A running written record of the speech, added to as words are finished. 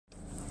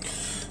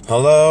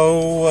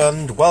Hello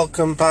and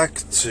welcome back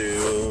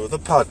to the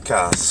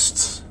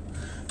podcast.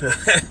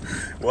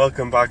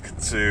 Welcome back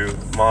to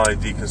my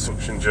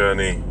deconstruction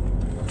journey,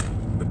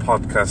 the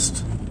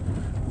podcast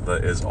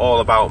that is all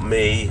about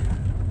me,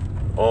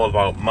 all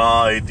about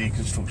my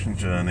deconstruction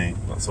journey.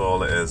 That's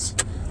all it is.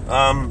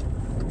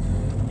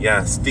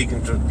 Yes,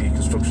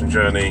 deconstruction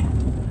journey,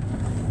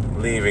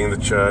 leaving the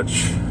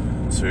church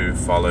to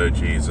follow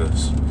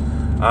Jesus.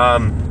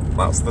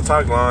 That's the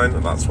tagline,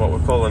 and that's what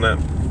we're calling it.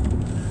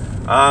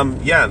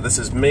 This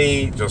is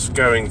me just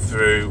going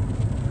through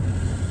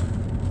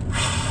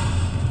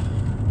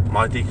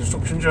my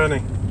deconstruction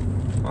journey.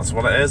 That's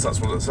what it is, that's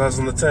what it says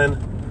on the tin,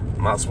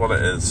 and that's what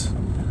it is.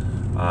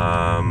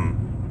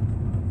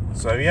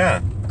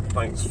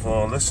 Thanks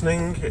for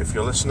listening. If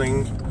you're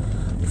listening,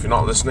 if you're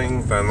not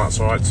listening, then that's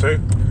alright too.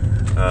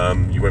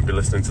 You won't be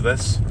listening to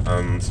this,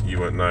 and you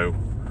won't know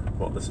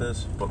what this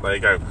is, but there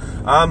you go.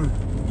 I'm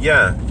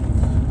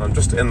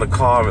just in the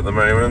car at the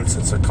moment.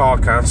 It's a car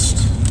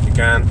cast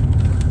again.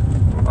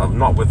 I'm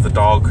not with the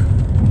dog,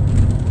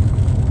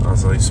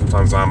 as I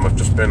sometimes am. I've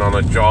just been on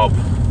a job,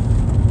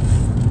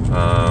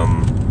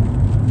 and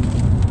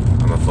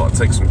I thought I'd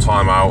take some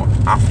time out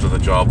after the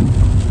job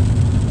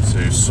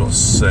to sort of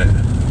sit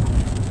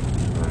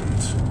and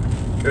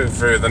go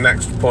through the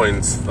next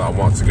point that I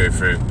want to go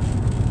through.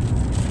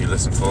 If you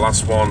listen to the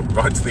last one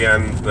right to the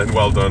end, then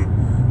well done,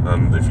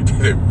 and if you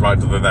did it right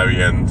to the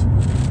very end,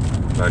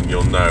 then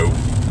you'll know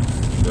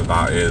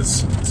that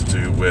is to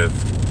do with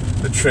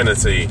the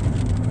Trinity.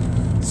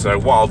 So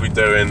what I'll be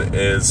doing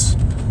is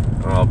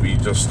I'll be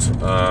just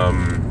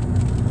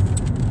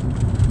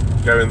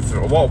going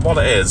through what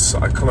it is.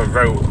 I kind of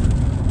wrote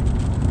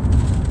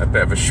a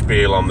bit of a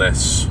spiel on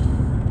this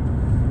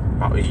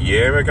about a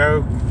year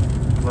ago.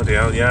 Bloody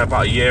hell, yeah,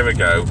 about a year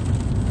ago,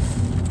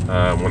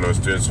 when I was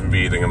doing some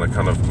reading, and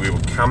we were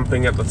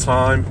camping at the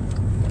time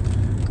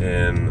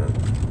in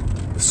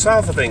the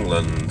south of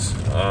England,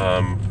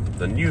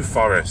 the New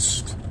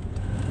Forest.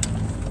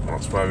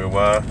 That's where we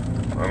were.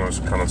 And I was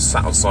kind of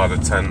sat outside a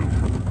tent,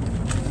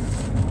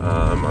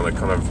 and I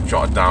kind of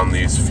jotted down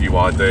these few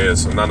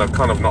ideas, and then I've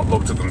kind of not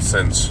looked at them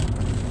since.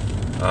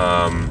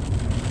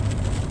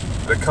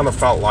 They kind of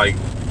felt like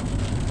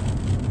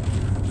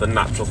the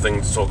natural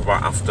thing to talk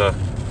about after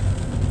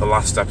the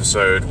last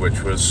episode,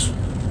 which was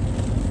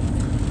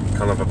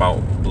kind of about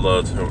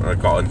blood. I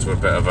got into a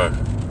bit of a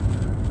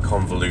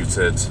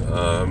convoluted,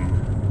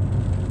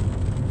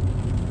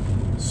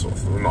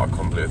 not a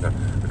convoluted thing.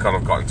 I kind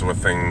of got into a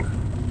thing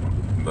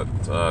that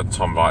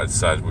Tom Wright had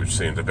said, which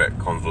seemed a bit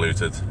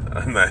convoluted,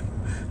 and then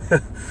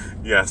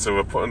so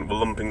we're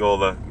lumping all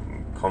the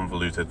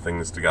convoluted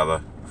things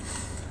together,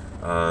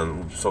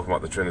 and we're just talking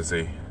about the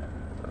Trinity,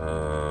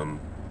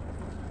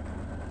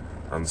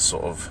 and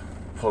sort of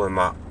pulling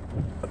that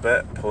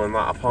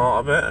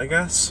apart a bit, I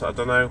guess. I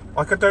don't know.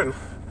 I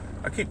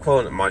keep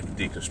calling it my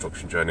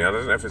deconstruction journey. I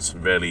don't know if it's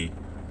really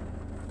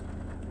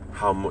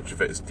how much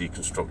of it is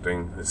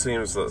deconstructing. It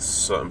seems that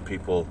certain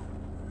people,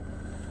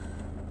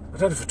 I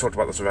don't know if I talked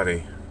about this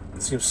already.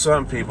 It seems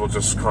certain people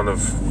just kind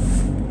of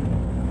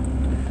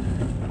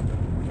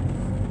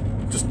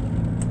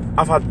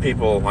I've had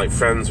people, like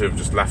friends, who have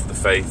just left the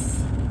faith.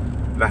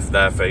 I've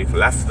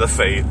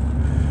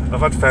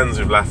had friends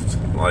who've left,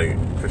 like,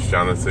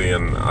 Christianity,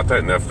 and I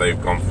don't know if they've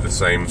gone for the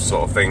same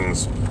sort of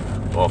things,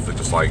 or if they're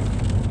just like,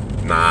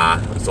 nah,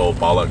 it's all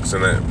bollocks,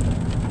 innit?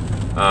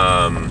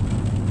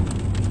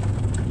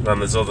 Then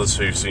there's others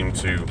who seem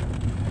to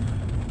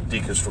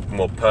deconstruct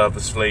more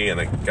purposefully,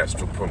 and it gets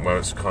to a point where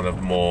it's kind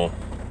of more,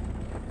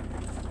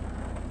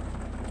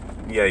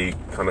 you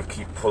kind of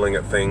keep pulling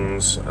at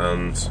things,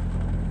 and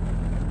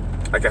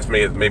I guess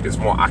maybe it's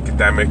more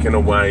academic in a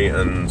way,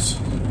 and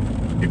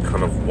you're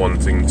kind of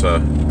wanting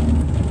to,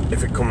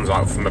 if it comes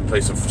out from a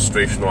place of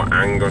frustration or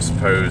anger, I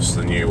suppose,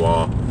 then you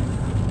are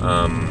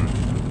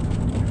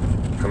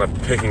kind of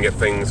picking at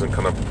things and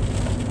kind of,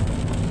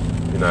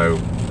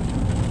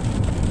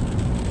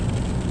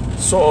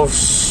 sort of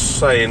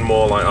saying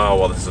more like, oh,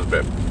 well, this is a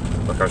bit,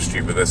 look how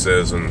stupid this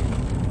is, and,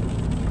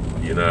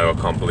 I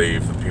can't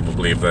believe that people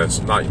believe this,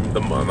 and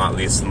that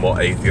leads to the more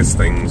atheist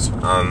things,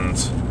 and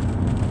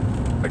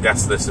I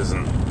guess this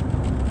isn't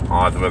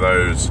either of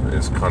those.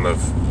 It's kind of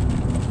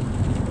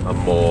a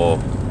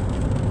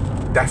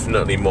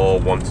definitely more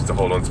wanting to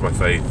hold on to my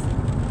faith,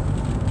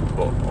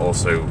 but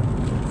also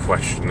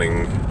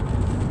questioning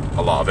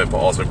a lot of it, but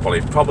also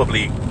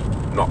probably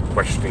not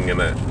questioning in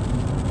it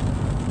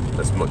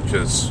as much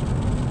as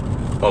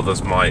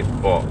others might,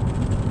 but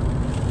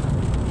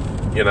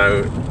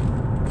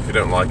if you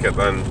don't like it,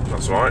 then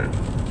that's alright,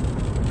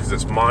 because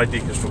it's my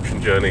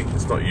deconstruction journey.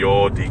 It's not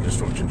your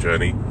deconstruction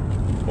journey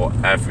or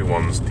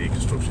everyone's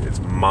deconstruction. It's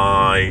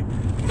my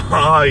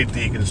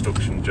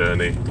deconstruction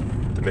journey,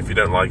 and if you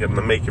don't like it,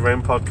 then make your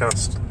own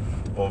podcast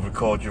or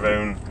record your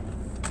own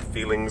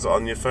feelings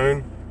on your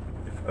phone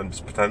and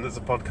just pretend it's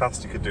a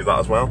podcast. You could do that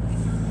as well,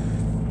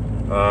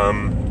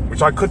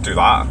 which I could do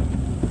that.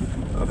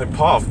 I think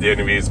part of the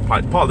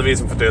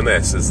reason for doing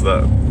this is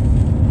that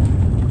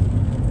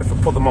if I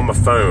put them on my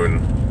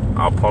phone,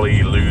 I'll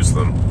probably lose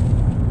them,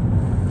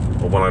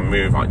 or when I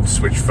move, I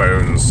switch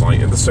phones. Like,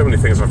 there's so many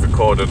things I've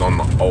recorded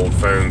on old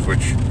phones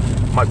which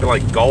might be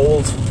like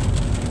gold,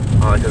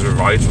 like as a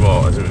writer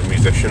or as a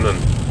musician, and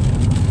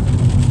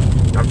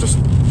I've just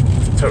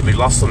totally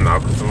lost them now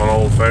because I'm on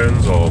old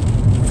phones or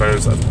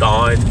phones that have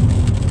died.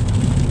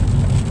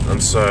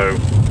 And so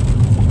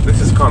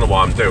this is kind of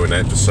why I'm doing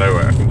it, just so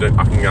I can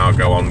now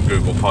go on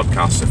Google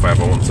Podcasts if I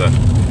ever want to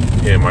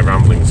hear my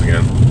ramblings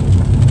again,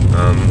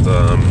 and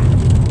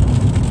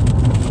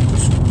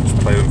just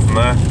play them from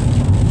there.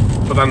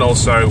 But then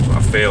also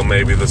I feel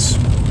maybe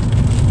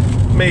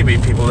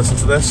people listen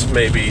to this,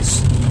 maybe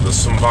there's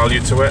some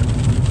value to it.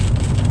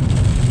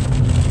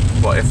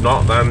 But if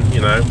not, then,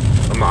 you know,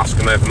 I'm not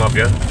asking anything of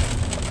you.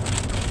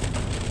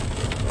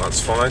 That's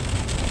fine.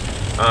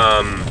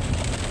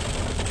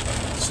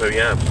 So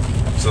yeah,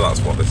 so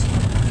that's what this.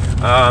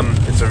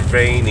 It's a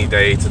rainy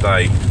day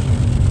today.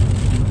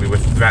 We were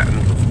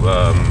threatened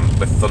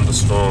with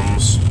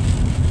thunderstorms,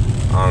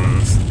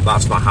 and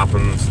that's not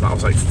happened. That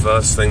was like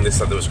first thing they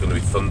said there was going to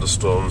be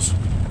thunderstorms,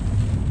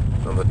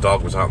 and the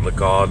dog was out in the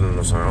garden, and I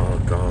was like, oh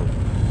god,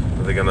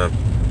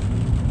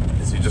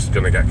 is he just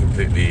gonna get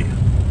completely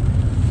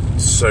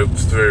soaked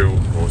through,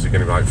 or is he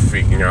going to be like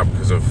freaking out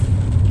because of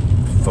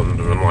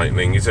thunder and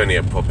lightning? He's only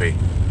a puppy.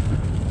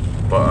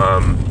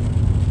 But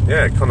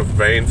yeah, it kind of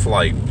rained for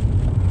like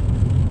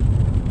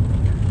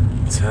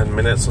 10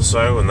 minutes or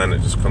so, and then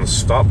it just kind of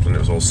stopped and it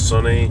was all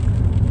sunny.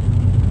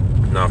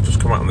 Now I've just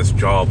come out on this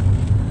job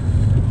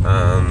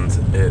and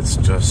it's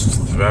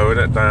just throwing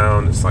it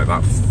down. It's like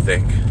that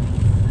thick,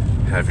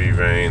 heavy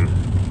rain.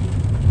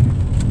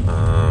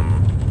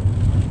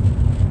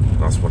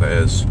 That's what it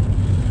is.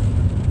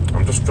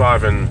 I'm just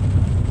driving.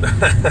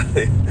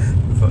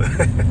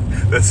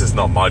 This is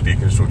not my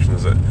deconstruction,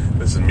 is it?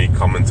 This is me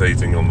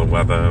commentating on the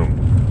weather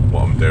and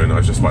what I'm doing. I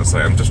was just about to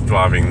say, I'm just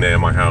driving near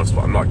my house,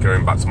 but I'm not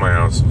going back to my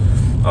house.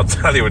 I'll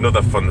tell you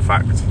another fun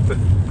fact.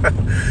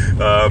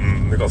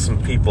 We've got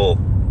some people,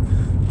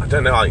 I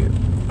don't know, I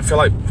feel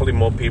like probably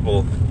more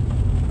people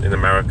in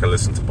America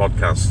listen to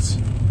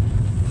podcasts.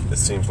 It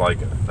seems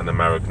like an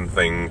American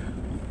thing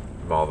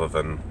rather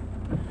than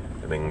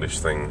an English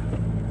thing.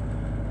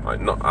 Like,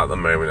 not at the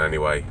moment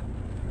anyway.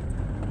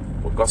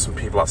 We've got some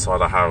people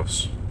outside our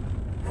house.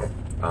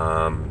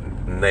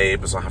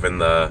 Neighbours are having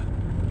their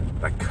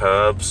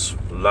curbs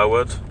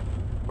lowered.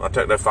 I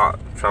don't know if that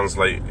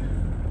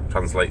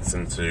translates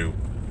into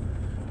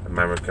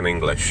American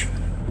English.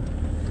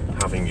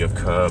 Having your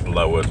curb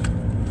lowered.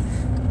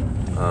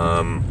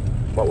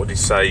 What would he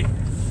say?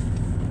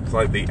 It's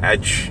like the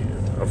edge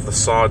of the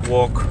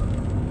sidewalk.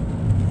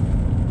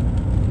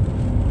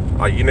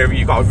 You know,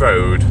 you've got a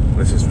road.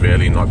 This is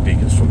really not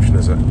deconstruction,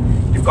 is it?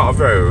 You've got a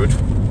road,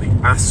 the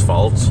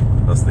asphalt,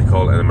 as they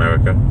call it in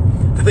America.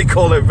 Do they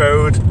call it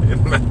road?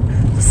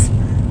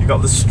 You've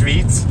got the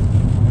street,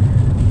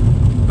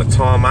 the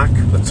tarmac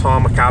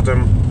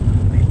Adam,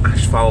 the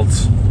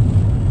asphalt.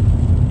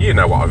 You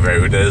know what a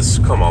road is.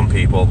 Come on,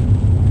 people.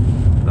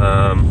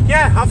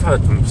 Yeah, I've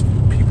heard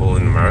people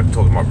in America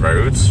talking about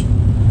roads.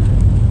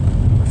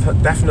 I've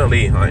heard,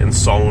 definitely in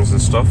songs and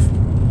stuff.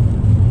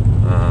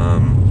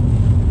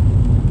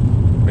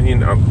 And you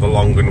know, the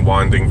long and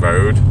winding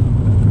road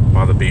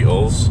by the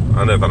Beatles.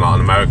 I know they're not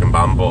an American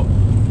band, but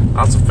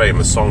that's a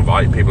famous song,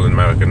 right? People in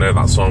America know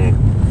that song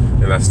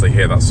unless they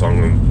hear that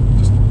song and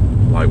just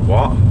like,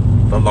 what?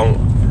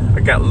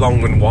 I get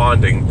long and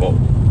winding, but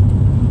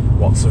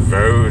what's a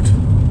road?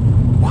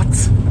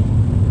 What?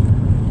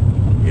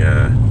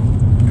 Yeah,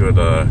 good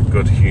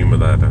humour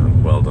there,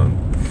 Dan. Well done.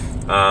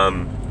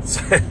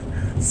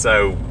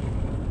 So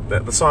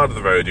the side of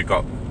the road, you've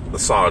got the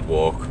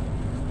sidewalk,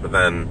 but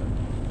then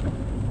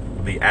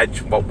the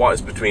edge, what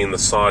is between the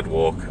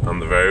sidewalk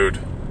and the road,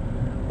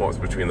 what's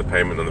between the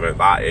pavement and the road,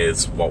 that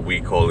is what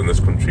we call in this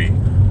country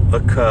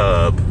the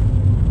curb.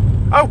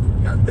 Oh,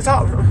 is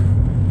that,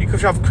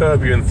 because you have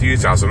Curb Your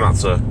Enthusiasm,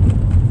 is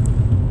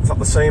that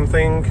the same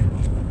thing?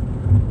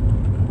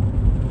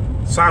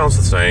 Sounds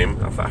the same.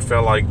 I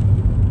feel like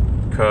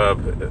curb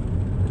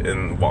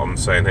in what I'm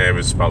saying here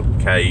is spelled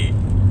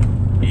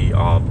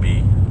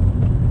K-E-R-B,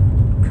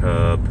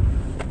 curb,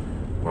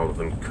 rather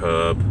than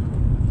curb.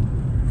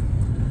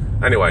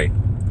 Anyway,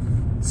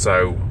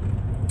 so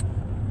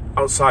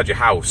outside your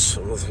house,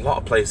 there's a lot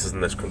of places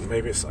in this country.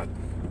 Maybe it's,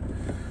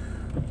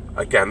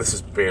 again, this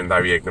is being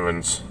very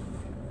ignorant.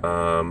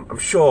 I'm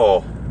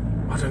sure,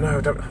 I don't know,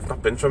 I've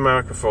not been to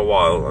America for a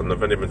while, and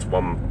I've only been to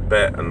one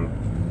bit, and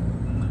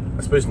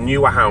I suppose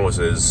newer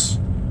houses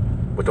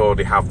would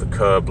already have the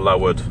curb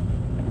lowered,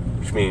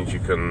 which means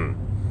you can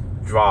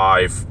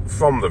drive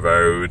from the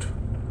road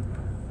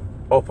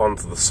up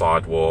onto the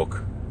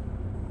sidewalk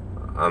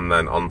and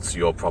then onto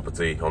your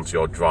property, onto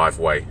your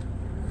driveway.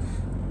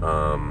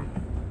 But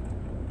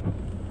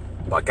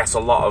I guess a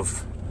lot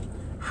of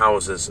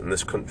houses in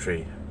this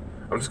country,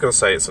 I'm just going to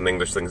say it's an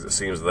English thing because it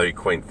seems a very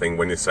quaint thing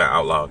when you say it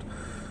out loud.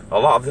 A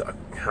lot of the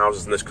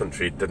houses in this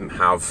country didn't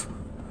have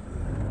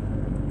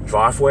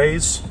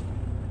driveways.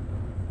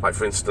 Like,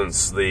 for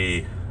instance,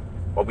 we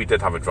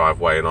did have a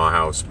driveway in our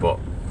house, but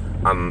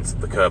and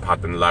the curb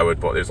had been lowered,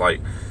 but it was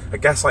like, I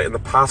guess like in the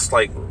past,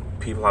 like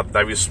people had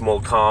very small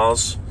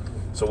cars,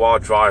 so our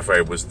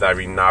driveway was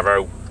very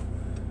narrow,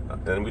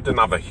 and we didn't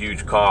have a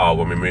huge car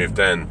when we moved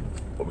in,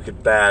 but we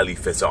could barely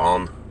fit it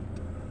on.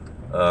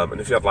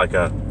 And if you had like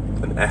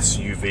an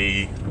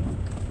SUV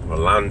or a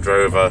Land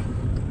Rover,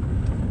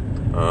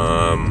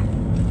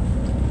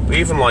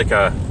 even like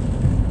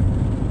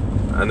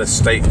an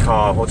estate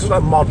car or just a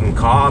modern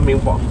car, I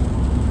mean,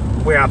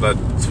 we had a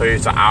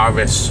Toyota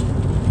Aris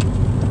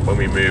when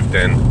we moved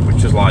in,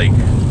 which is like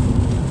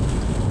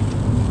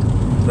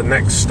the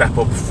next step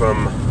up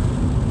from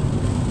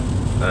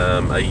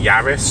a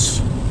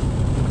Yaris,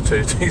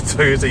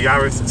 Toyota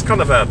Yaris. It's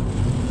kind of a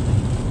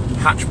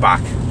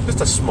hatchback, just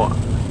a small.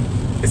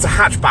 It's a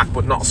hatchback,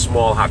 but not a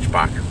small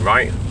hatchback,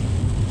 right?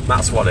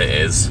 That's what it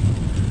is.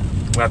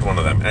 We had one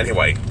of them.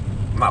 Anyway,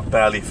 that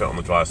barely fit on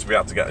the drive, so we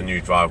had to get a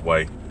new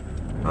driveway.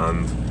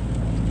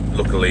 And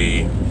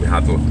luckily, we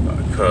had a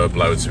curb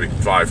load, so we could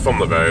drive from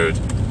the road,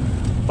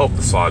 up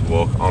the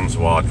sidewalk,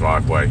 onto our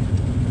driveway.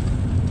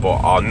 But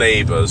our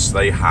neighbours,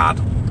 they had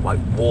like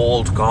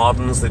walled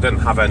gardens. They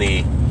didn't have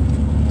any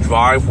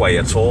driveway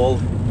at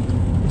all.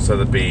 So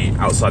there'd be,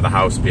 outside the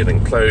house, be an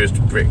enclosed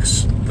brick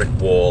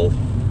wall.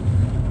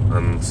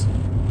 And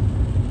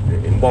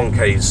in one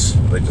case,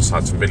 they just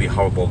had some really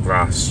horrible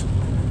grass,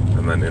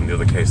 and then in the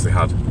other case, they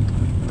had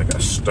like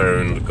a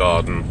stoned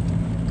garden,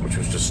 which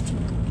was just,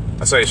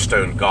 I say a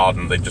stoned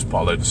garden, they just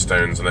put a load of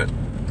stones in it,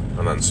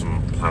 and then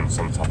some plants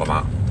on top of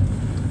that.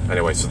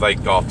 Anyway, so they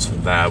got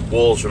their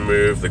walls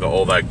removed, they got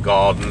all their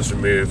gardens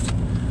removed,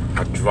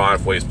 had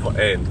driveways put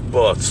in,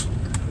 but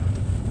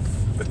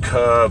the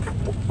curb,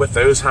 with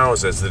those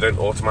houses, they don't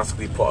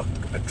automatically put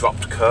a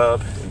dropped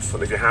curb in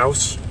front of your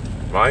house,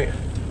 right?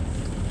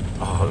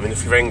 Oh, I mean,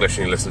 if you're English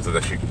and you listen to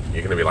this, you're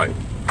going to be like,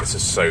 this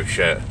is so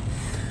shit.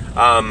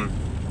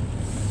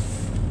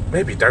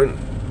 Maybe don't.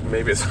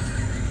 Maybe it's...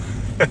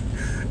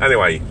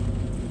 Anyway.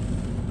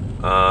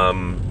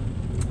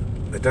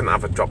 They didn't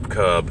have a drop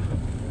curb,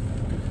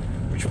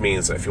 which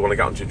means that if you want to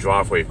get onto your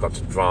driveway, you've got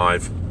to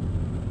drive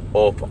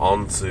up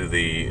onto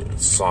the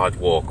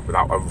sidewalk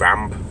without a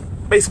ramp.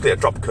 Basically, a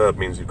drop curb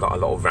means you've got a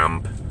little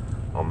ramp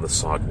on the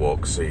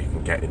sidewalk so you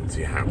can get into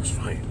your house,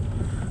 right?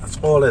 That's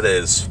all it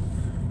is.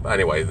 But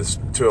anyway, there's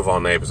two of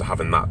our neighbours are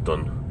having that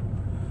done,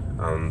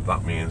 and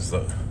that means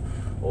that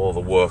all the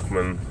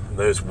workmen,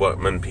 those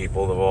workmen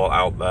people, they're all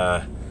out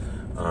there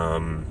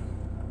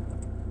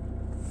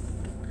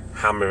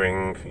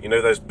hammering. You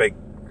know those big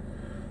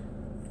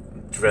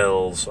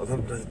drills? I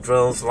think the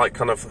drills are like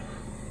kind of.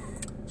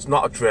 It's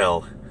not a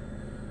drill.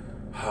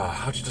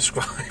 How do you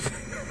describe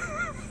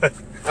it?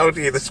 How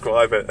do you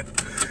describe it?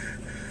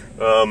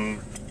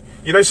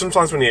 You know,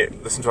 sometimes when you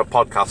listen to a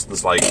podcast,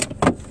 there's like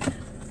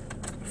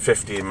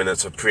 15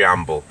 minutes of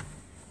preamble.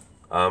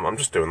 I'm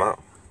just doing that.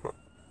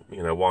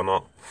 You know, why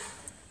not?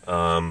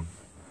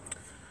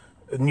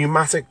 A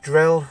pneumatic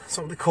drill, that's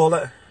what they call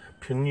it.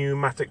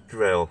 Pneumatic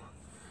drill.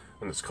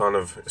 And it's kind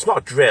of, it's not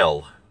a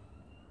drill,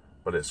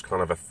 but it's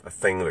kind of a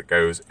thing that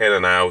goes in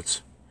and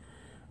out.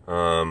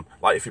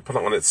 Like if you put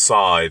it on its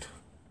side,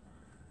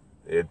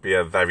 it'd be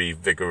a very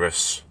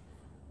vigorous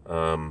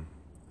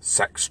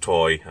sex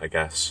toy, I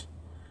guess.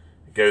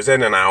 It goes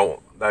in and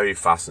out very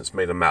fast, and it's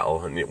made of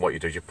metal, and what you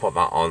do is you put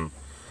that on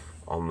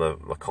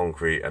the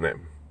concrete, and it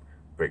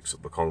breaks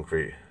up the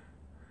concrete.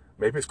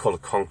 Maybe it's called a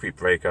concrete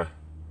breaker.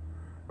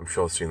 I'm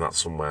sure I've seen that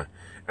somewhere.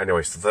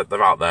 Anyway, so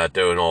they're out there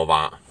doing all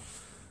that,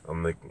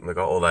 and they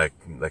got all their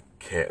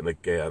kit and the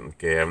gear,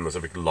 and there's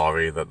a big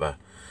lorry that they're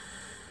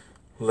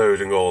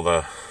loading all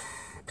the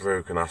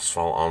broken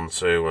asphalt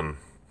onto, and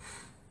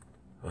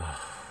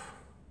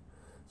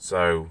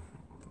so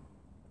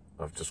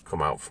I've just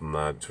come out from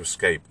there to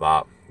escape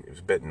that. It was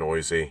a bit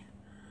noisy,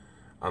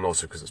 and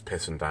also because it's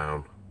pissing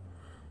down.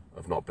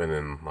 I've not been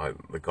in like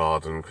the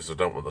garden because I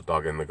don't want the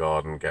dog in the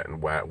garden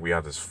getting wet. We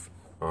had this,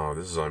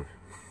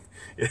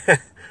 yeah,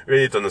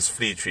 really done this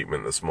flea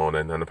treatment this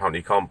morning, and apparently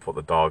you can't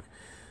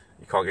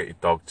get your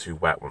dog too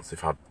wet once they've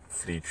had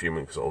flea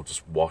treatment because it'll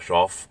just wash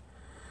off.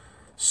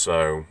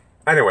 So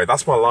anyway,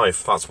 that's my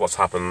life. That's what's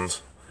happened.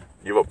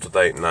 You're up to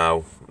date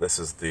now. This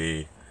is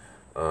the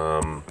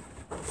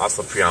that's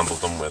the preamble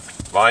done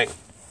with, right?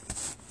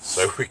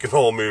 So we can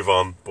all move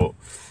on. But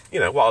you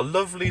know what a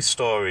lovely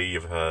story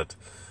you've heard.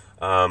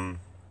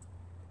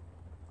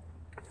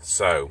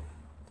 So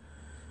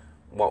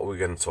what we're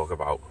going to talk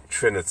about,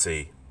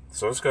 Trinity.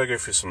 So let's go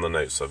through some of the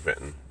notes I've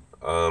written.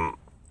 I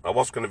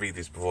was going to read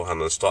these beforehand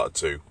and I started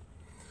to,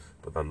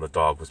 but then the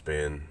dog was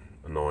being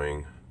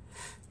annoying,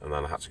 and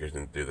then I had to go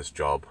and do this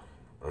job,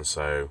 and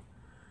so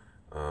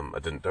I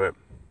didn't do it.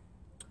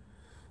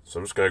 So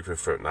I'm just going to go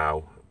through it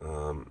now.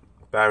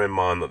 Bear in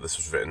mind that this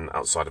was written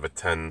outside of a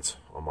tent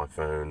on my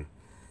phone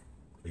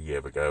a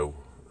year ago,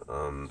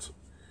 and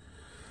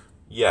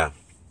yeah,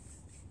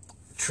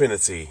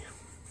 Trinity.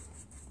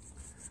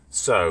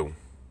 So,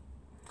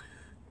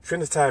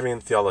 Trinitarian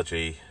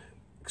theology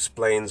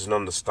explains an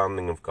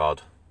understanding of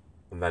God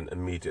and then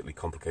immediately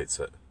complicates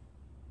it.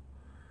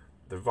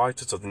 The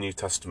writers of the New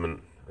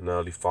Testament and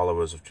early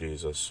followers of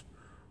Jesus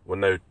were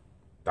no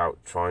doubt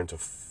trying to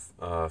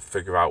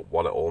figure out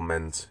what it all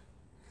meant,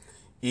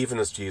 even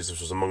as Jesus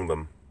was among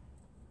them.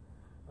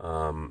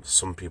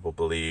 Some people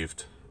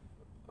believed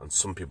and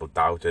some people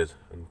doubted,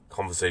 and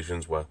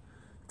conversations were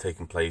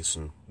taking place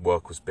and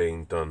work was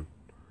being done.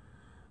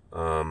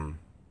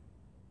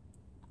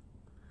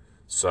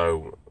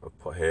 So I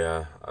put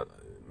here,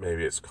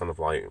 maybe it's kind of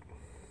like,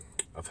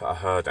 I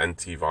heard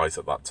N.T. Wright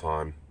at that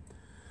time,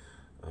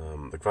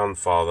 the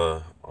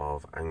grandfather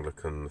of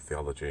Anglican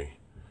theology,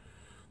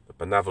 the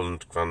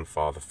benevolent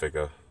grandfather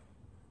figure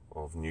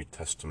of New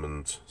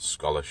Testament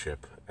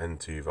scholarship,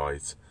 N.T.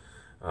 Wright.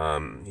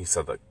 He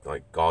said that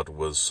like God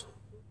was,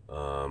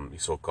 he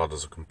saw God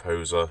as a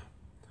composer,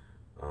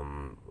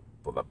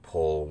 but that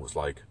Paul was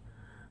like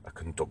a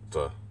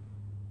conductor,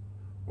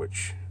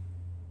 which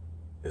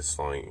is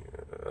like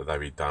a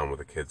very down with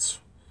the kids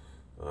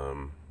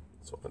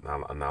sort of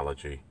an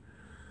analogy.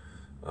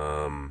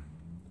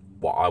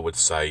 What I would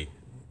say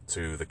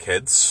to the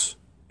kids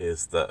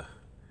is that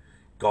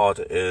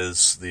God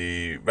is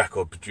the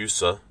record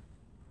producer,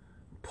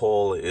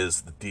 Paul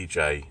is the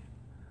DJ,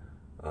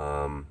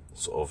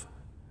 sort of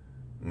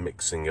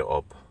mixing it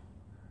up.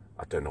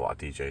 I don't know what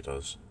a DJ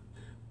does.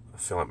 I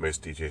feel like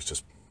most DJs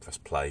just press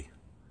play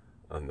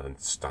and then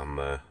stand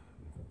there,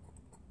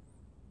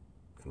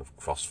 kind of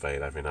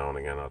crossfade every now and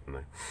again, I don't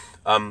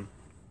know.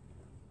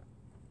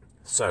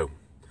 So,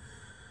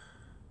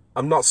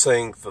 I'm not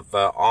saying that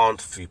there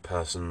aren't three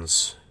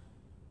persons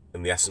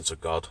in the essence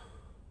of God.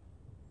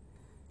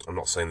 I'm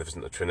not saying there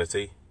isn't a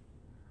Trinity.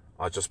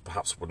 I just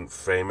perhaps wouldn't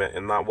frame it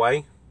in that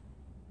way.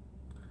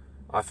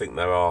 I think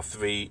there are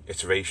three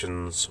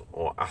iterations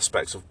or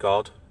aspects of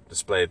God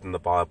displayed in the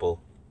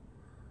Bible,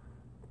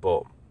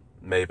 but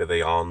maybe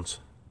they aren't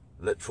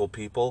literal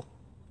people.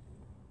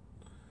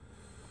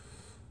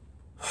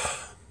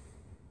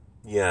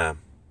 Yeah,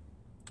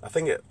 I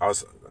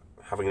was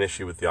having an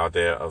issue with the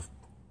idea of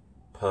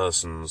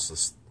persons,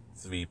 there's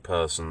three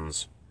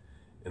persons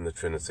in the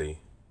Trinity.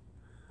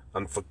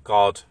 And for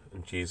God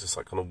and Jesus,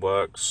 that kind of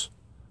works.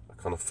 I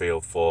kind of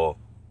feel for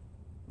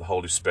the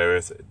Holy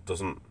Spirit, it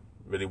doesn't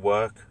really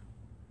work.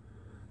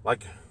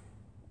 Like,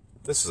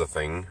 this is a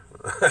thing.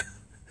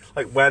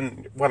 Like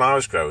when I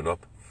was growing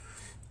up,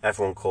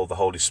 everyone called the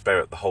Holy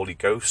Spirit the Holy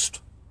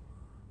Ghost.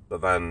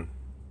 But then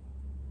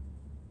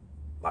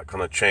that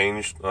kind of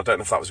changed. I don't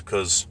know if that was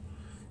because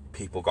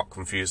people got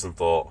confused and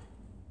thought,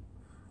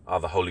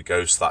 the Holy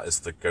Ghost, that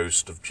is the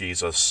ghost of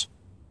Jesus.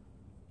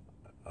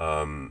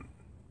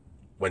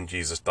 When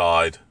Jesus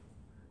died,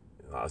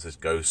 that was his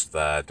ghost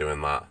there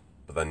doing that.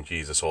 But then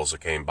Jesus also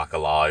came back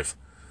alive.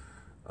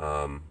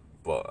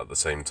 But at the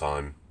same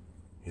time,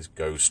 his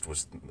ghost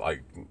was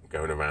like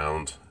going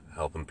around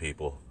helping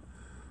people,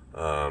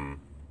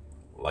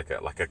 like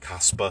a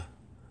Casper,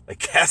 I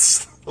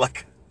guess,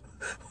 like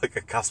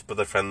a Casper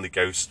the Friendly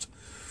Ghost.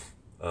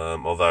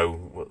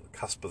 Although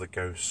Casper the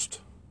Ghost,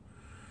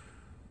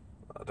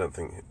 I don't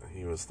think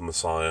he was the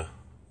Messiah.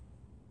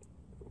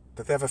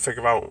 Did they ever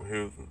figure out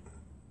who?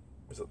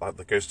 Was it like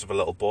the ghost of a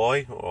little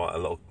boy or a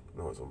little?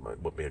 No, it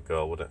wouldn't be a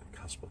girl, would it?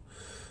 Casper.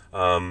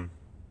 I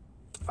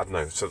don't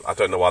know. So I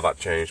don't know why that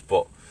changed,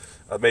 but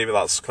maybe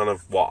that's kind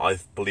of what I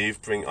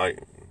believed. Maybe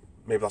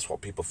that's what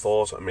people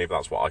thought, and maybe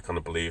that's what I kind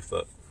of believed,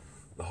 that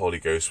the Holy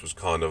Ghost was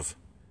kind of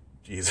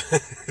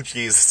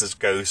Jesus'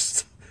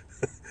 ghost,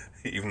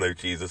 even though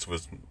Jesus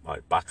was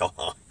like back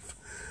alive.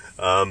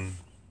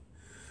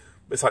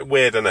 It's like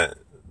weird, isn't it?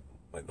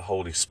 Like the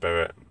Holy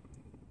Spirit.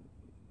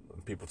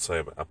 People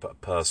say a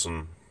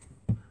person.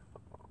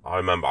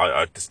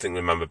 I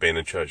distinctly remember being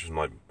in church and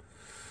like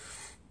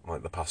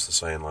the pastor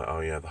saying like,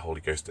 oh yeah, the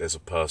Holy Ghost is a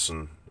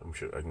person, and we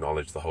should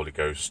acknowledge the Holy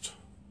Ghost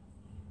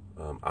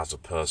as a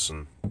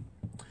person.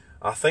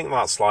 I think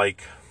that's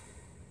like,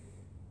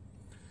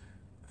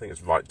 I think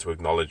it's right to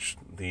acknowledge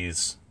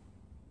these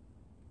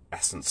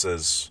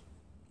essences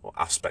or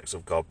aspects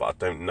of God, but I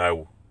don't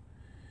know.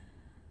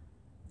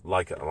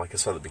 Like I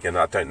said at the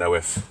beginning, I don't know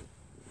if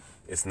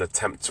it's an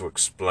attempt to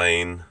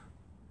explain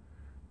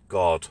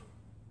God,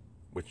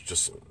 which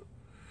just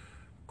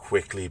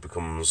quickly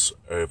becomes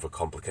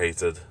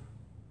overcomplicated,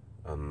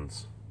 and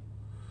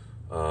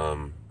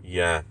I'm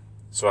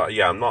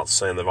not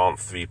saying there aren't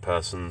three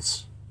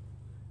persons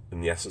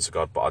in the essence of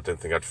God, but I don't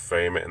think I'd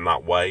frame it in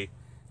that way.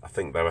 I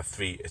think there are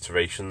three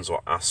iterations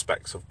or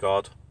aspects of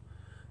God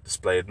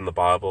displayed in the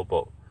Bible,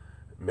 but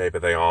maybe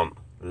they aren't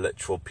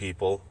literal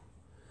people.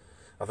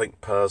 I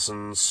think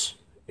persons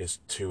is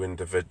too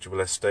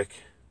individualistic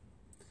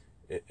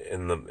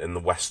in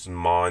the Western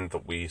mind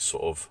that we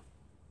sort of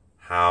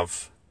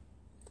have.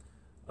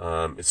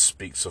 It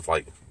speaks of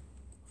like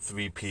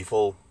three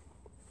people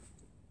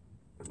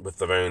with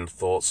their own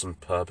thoughts and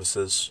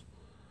purposes.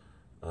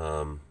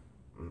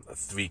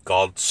 Three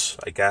gods,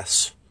 I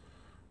guess.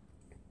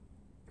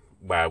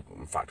 Where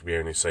in fact we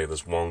only say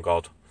there's one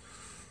God.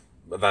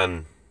 But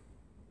then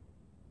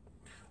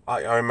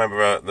I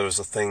remember there was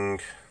a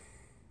thing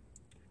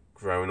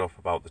growing up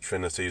about the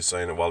Trinity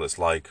saying, well, it's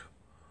like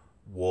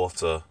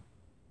water.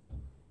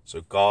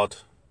 So God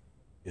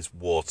is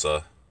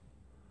water.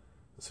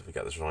 let's see if we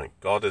get this right.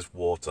 God is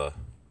water,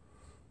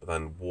 but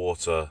then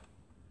water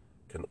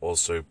can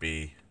also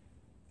be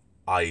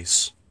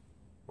ice,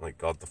 like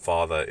God the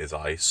Father is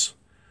ice.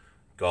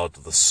 God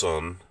the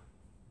Son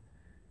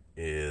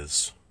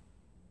is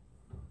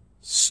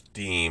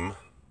steam,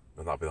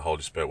 and that'd be the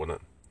Holy Spirit,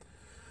 wouldn't it?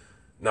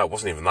 No, it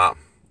wasn't even that.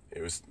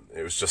 It was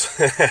just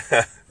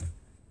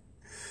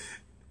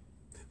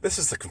this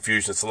is the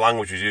confusion. It's the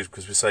language we use,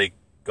 because we say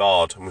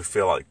God and we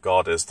feel like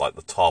God is like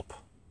the top.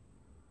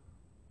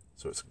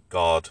 So it's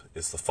God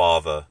is the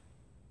Father,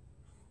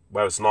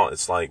 where it's not.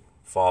 It's like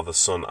Father,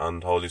 Son,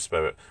 and Holy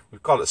Spirit.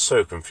 We've got it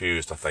so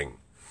confused, I think.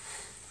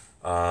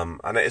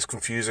 And it is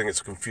confusing.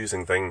 It's a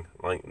confusing thing.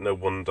 Like, no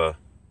wonder.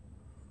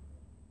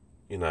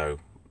 You know,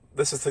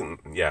 this is the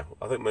thing. Yeah,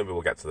 I think maybe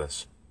we'll get to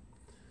this.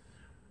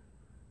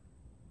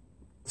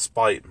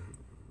 Despite,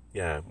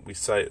 yeah, we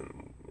say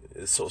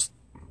it's sort of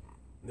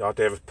the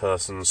idea of a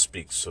person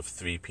speaks of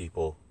three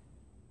people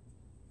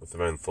with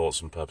their own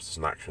thoughts and purposes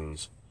and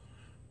actions,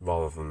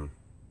 rather than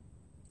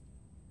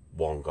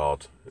one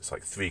God. It's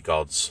like three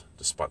gods,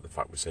 despite the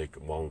fact we say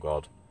one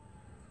God.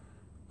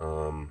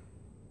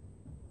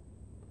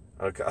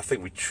 I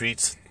think we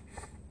treat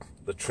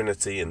the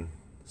Trinity in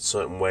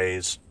certain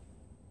ways,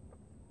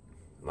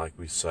 like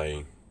we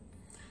say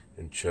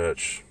in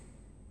church,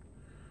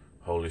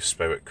 Holy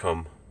Spirit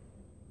come,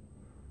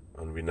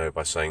 and we know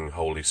by saying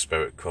Holy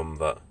Spirit come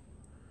that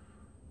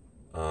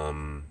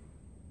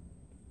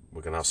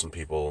we're going to have some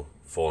people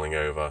falling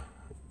over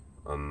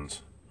and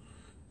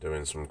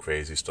doing some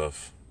crazy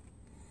stuff.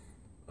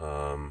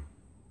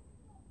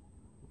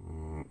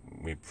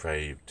 We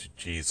pray to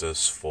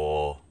Jesus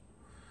for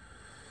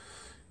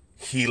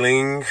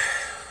healing.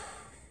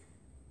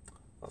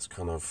 That's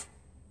kind of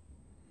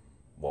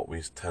what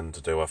we tend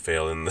to do, I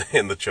feel, in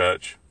the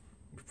church.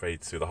 We pray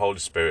to the Holy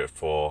Spirit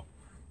for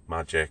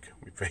magic.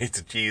 We pray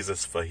to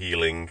Jesus for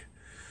healing,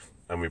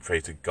 and we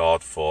pray to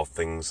God for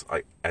things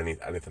like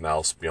anything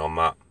else beyond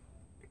that,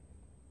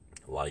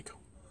 like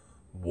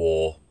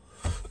war,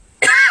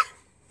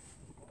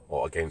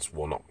 or against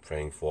war. Not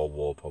praying for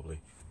war,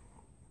 probably.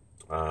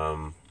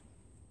 I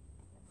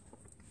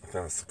think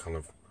that's the kind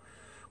of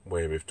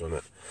way we've done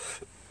it.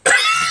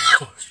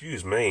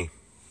 Excuse me.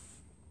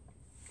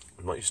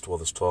 I'm not used to all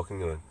this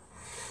talking, you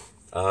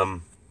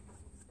know.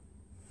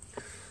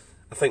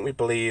 I think we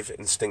believe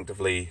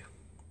instinctively,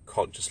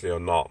 consciously or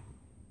not,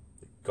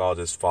 God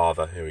is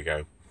Father. Here we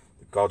go.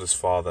 God is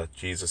Father,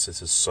 Jesus is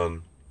his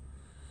Son,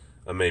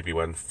 and maybe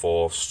when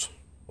forced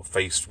or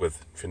faced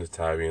with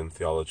trinitarian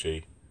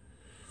theology,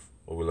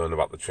 or we learn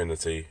about the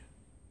Trinity,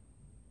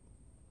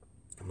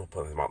 I'm not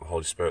putting about the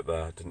Holy Spirit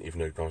there, I didn't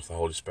even acknowledge the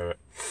Holy Spirit.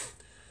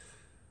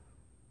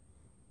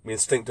 We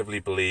instinctively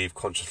believe,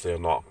 consciously or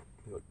not,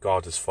 that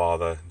God is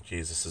Father,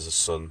 Jesus is his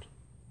Son.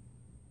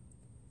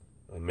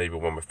 And maybe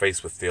when we're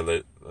faced with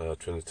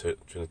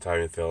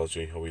Trinitarian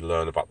theology, or we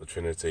learn about the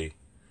Trinity,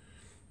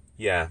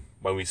 yeah,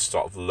 when we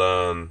sort of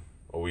learn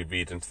or we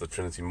read into the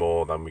Trinity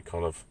more, then we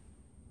kind of,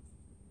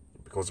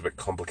 it becomes a bit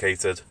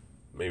complicated.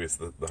 Maybe it's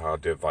the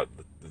idea of like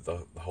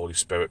the Holy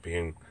Spirit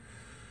being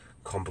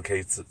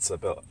complicated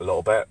a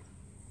little bit.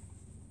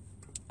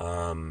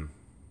 I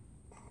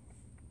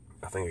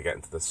think I get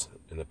into this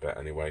in a bit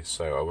anyway,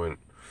 so I won't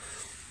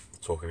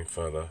talk any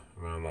further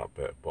around that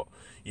bit. But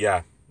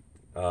yeah,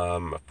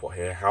 I've put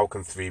here, how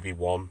can three be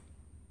one?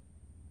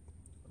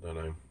 I don't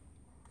know.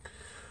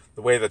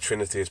 The way the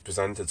Trinity is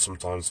presented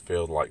sometimes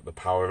feels like the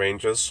Power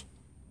Rangers.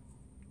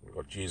 We've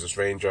got Jesus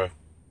Ranger,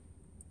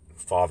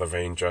 Father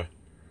Ranger,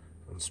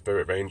 and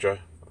Spirit Ranger.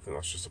 I think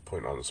that's just a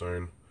point on its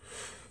own.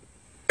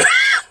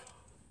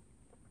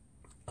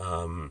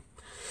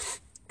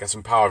 Guess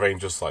in Power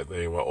Rangers, like,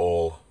 they were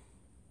all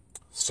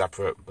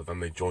separate, but then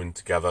they joined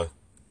together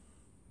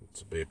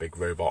to be a big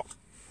robot.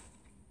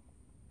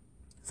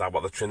 Is that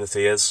what the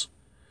Trinity is?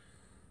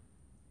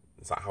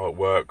 Is that how it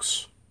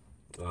works?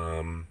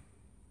 I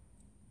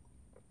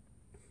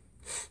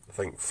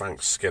think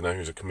Frank Skinner,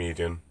 who's a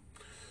comedian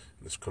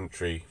in this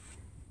country,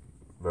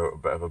 wrote a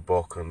bit of a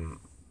book and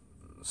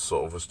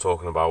sort of was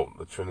talking about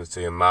the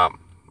Trinity and that,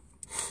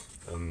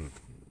 and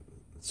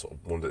sort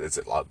of wondered, is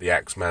it like the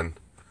X-Men?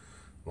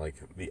 Like,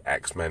 the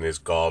X-Men is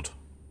God,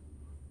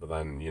 but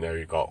then, you know,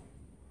 you've got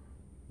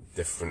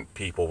different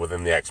people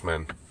within the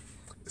X-Men.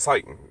 It's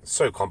like,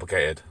 so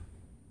complicated.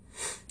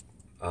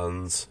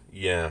 And,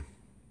 yeah.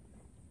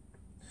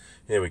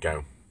 Here we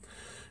go.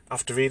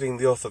 After reading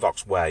The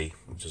Orthodox Way,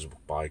 which is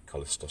by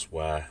Callistus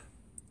Ware,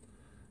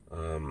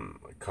 I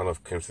kind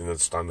of came to the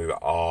understanding that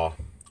our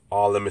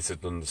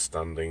limited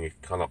understanding,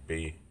 it cannot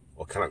be,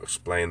 or cannot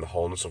explain the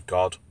wholeness of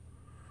God,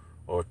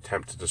 or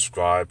attempt to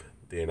describe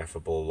the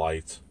ineffable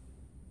light.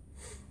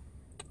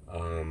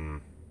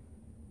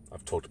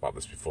 I've talked about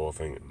this before, I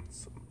think,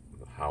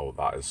 how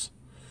that is,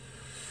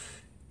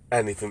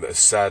 anything that is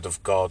said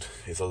of God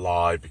is a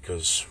lie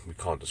because we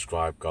can't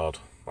describe God,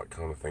 that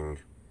kind of thing.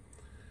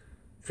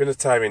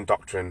 Trinitarian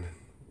doctrine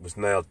was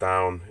nailed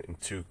down in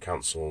 2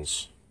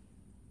 councils,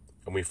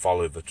 and we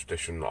follow the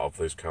tradition of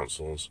those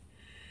councils.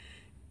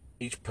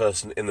 Each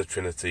person in the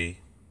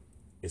Trinity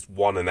is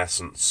one in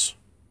essence,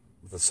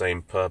 with the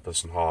same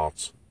purpose and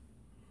heart.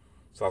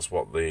 So that's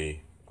what the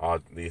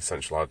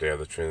essential idea of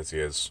the Trinity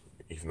is,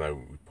 even though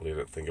we probably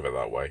don't think of it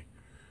that way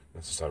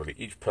necessarily.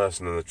 Each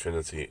person in the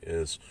Trinity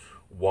is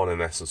one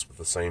in essence with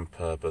the same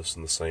purpose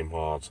and the same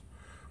heart,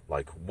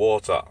 like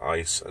water,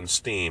 ice, and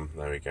steam.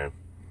 There we go.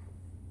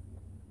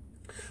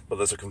 But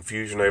there's a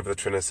confusion over the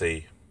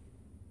Trinity.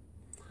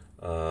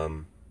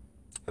 And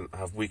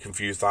have we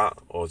confused that,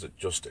 or is it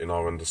just in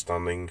our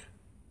understanding?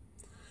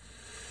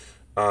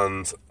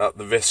 And at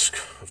the risk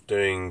of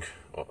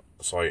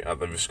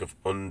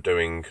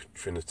undoing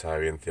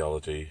trinitarian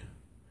theology,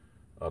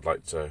 I'd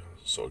like to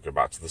sort of go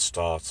back to the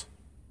start.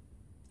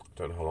 I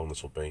don't know how long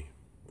this will be.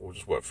 We'll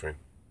just work through.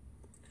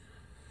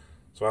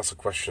 So ask the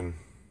question,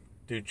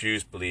 do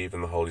Jews believe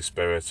in the Holy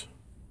Spirit,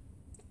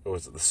 or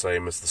is it the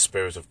same as the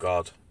Spirit of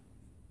God?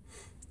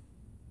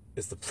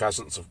 Is the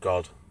presence of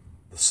God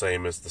the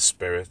same as the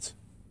Spirit?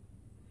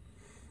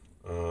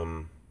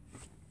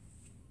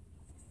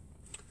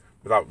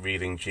 Without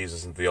reading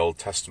Jesus into the Old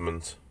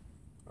Testament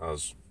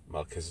as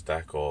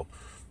Melchizedek, or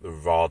the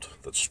rod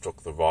that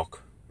struck the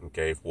rock and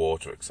gave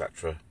water,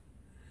 etc.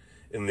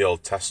 In the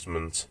Old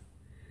Testament,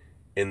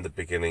 in the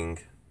beginning,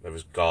 there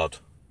is God,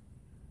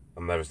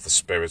 and there is the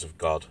Spirit of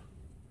God.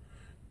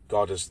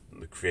 God is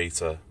the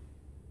Creator.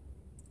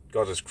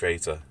 God is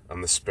Creator,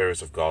 and the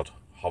Spirit of God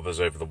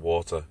hovers over the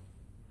water.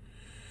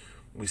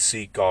 We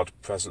see God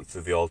present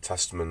through the Old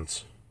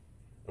Testament,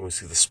 and we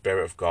see the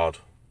Spirit of God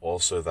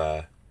also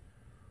there.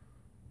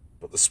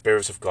 But the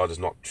Spirit of God is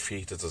not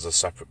treated as a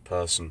separate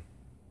person.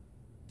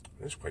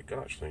 It's quite good,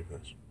 actually,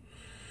 this.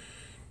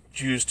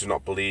 Jews do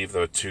not believe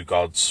there are two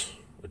gods,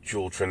 a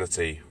dual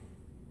trinity.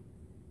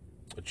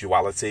 A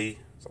duality,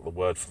 is that the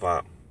word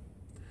for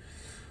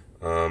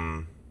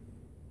that?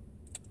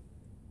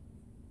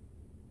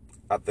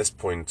 At this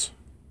point,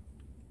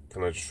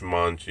 can I just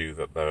remind you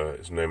that there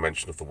is no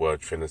mention of the word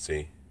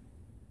Trinity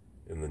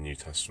in the New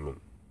Testament?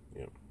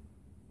 Yeah.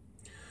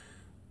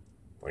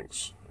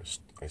 Thanks.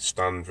 I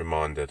stand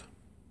reminded.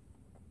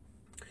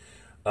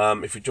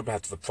 If we jump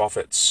ahead to the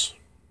prophets,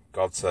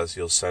 God says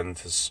he'll send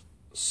his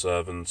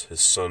servant,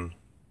 his son.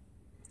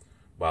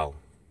 Well,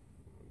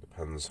 it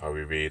depends how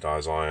we read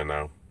Isaiah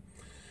now.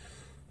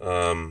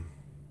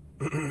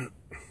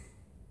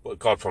 But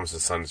God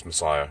promises to send his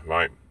Messiah,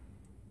 right?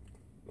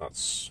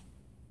 That's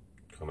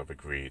kind of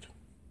agreed.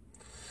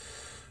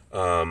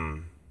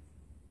 When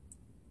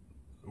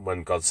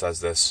God says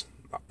this,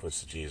 that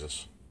points to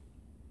Jesus.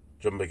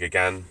 Jumping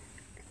again,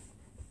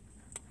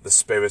 the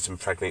Spirit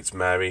impregnates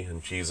Mary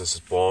and Jesus is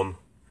born.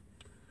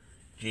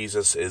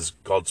 Jesus is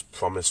God's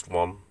promised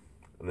one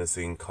and is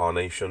the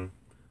incarnation,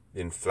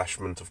 the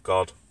enfleshment of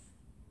God.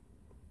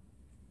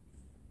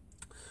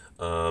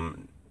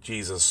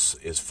 Jesus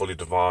is fully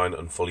divine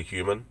and fully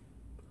human,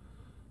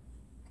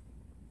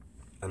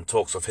 and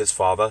talks of his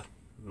Father,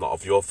 not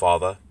of your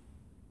Father.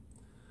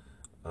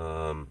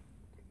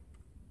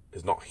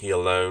 Is not he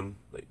alone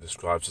that he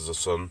describes as a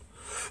son.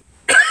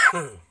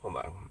 Hold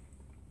on.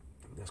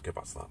 Let's go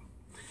back to that.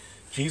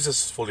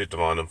 Jesus is fully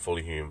divine and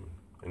fully human,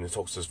 and he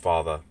talks to his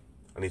Father,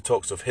 and he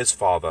talks of his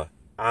Father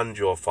and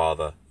your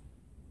Father.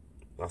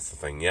 That's the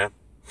thing, yeah?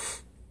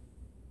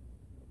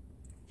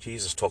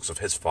 Jesus talks of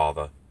his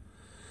Father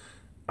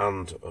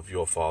and of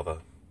your Father.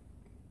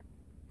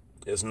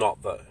 It's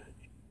not that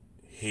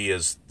he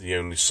is the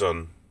only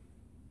Son.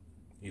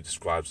 He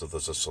describes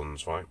others as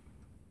sons, right?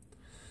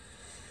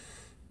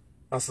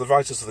 As the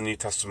writers of the New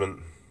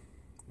Testament,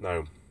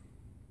 no.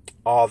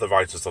 Are the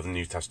writers of the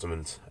New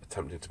Testament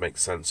attempting to make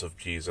sense of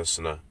Jesus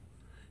in a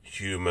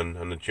human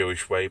and a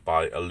Jewish way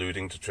by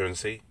alluding to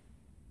Trinity?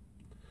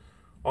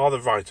 Are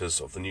the writers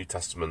of the New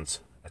Testament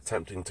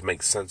attempting to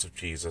make sense of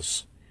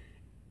Jesus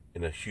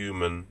in a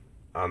human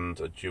and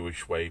a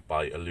Jewish way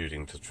by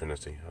alluding to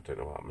Trinity? I don't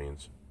know what that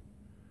means.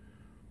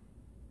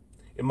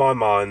 In my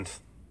mind,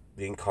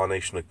 the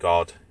incarnation of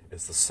God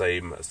is the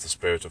same as the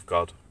Spirit of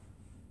God.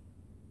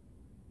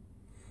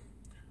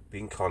 The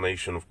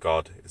incarnation of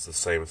God is the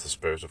same as the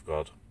Spirit of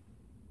God.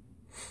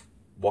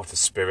 What is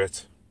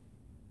Spirit?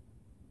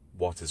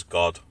 What is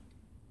God?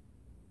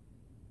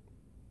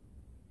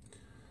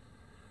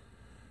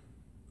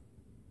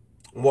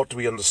 What do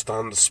we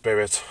understand as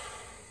Spirit?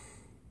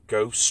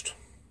 Ghost?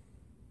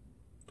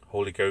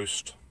 Holy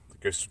Ghost? The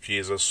Ghost of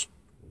Jesus?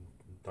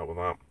 Dealt with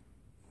that.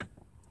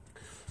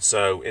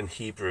 So in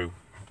Hebrew,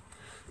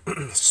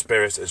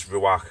 Spirit is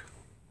ruach,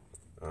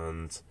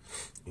 and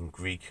in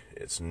Greek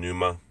it's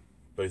pneuma.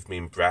 Both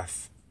mean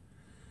breath,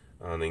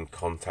 and in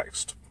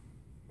context,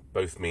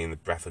 both mean the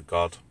breath of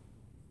God.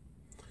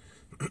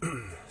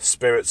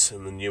 Spirits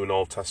in the New and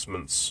Old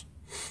Testaments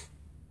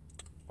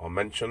are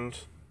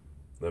mentioned.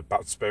 The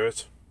bat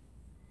spirit.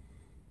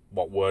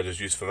 What word is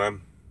used for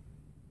them?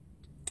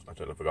 I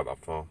don't know if I got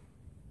that far.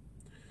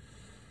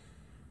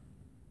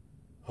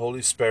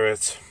 Holy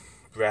Spirit,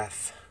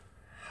 breath,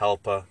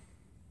 helper.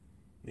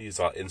 These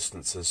are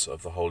instances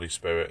of the Holy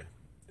Spirit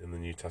in the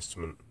New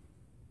Testament.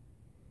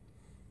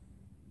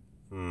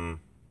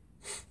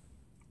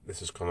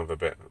 This is kind of a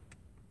bit,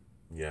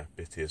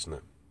 bitty, isn't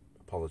it?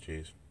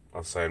 Apologies.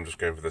 I'll say I'm just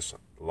going for this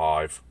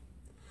live.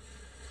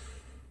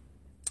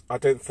 I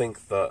don't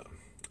think that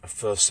a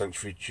first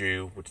century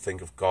Jew would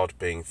think of God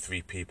being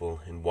three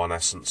people in one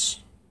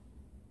essence.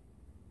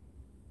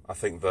 I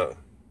think that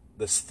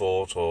this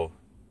thought or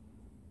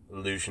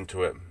allusion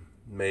to it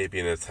may be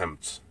an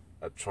attempt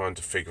at trying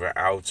to figure it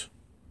out,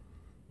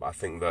 but I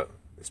think that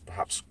it's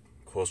perhaps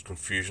caused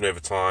confusion over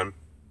time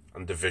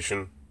and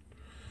division,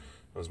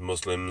 as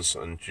Muslims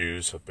and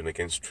Jews have been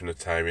against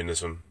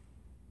Trinitarianism.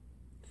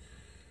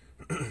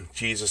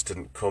 Jesus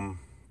didn't come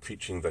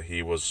preaching that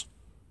he was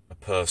a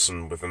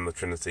person within the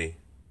Trinity.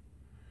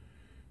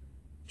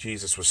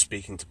 Jesus was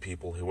speaking to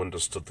people who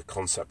understood the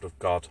concept of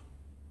God,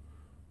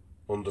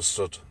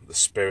 understood the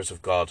Spirit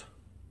of God,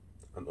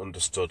 and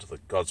understood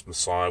that God's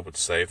Messiah would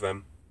save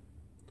them.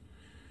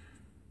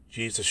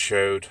 Jesus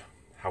showed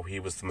how he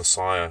was the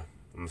Messiah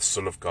and the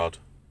Son of God,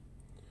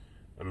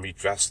 and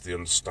redressed the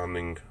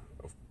understanding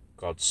of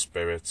God's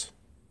Spirit.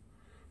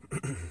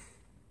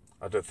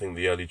 I don't think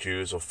the early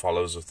Jews or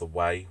followers of the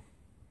Way,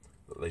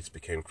 that later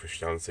became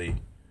Christianity,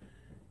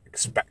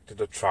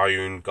 expected a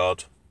triune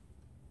God.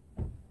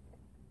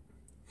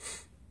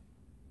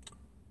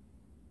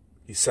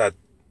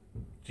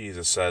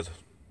 Jesus said,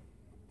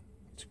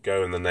 to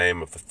go in the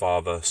name of the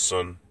Father,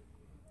 Son,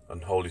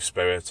 and Holy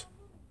Spirit,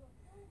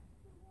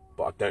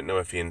 but I don't know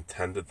if he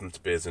intended them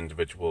to be as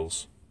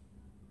individuals.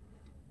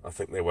 I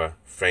think they were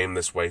framed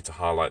this way to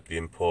highlight the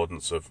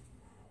importance of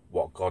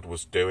what God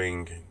was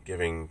doing,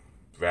 giving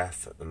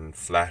breath and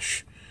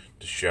flesh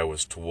to show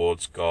us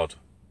towards God.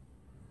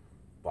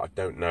 But I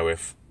don't know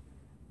if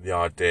the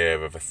idea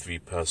of a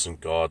three-person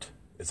God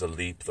is a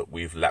leap that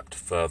we've leapt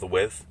further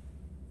with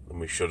than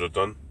we should have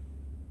done.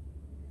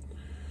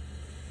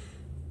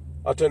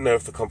 I don't know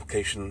if the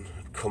complication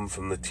had come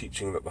from the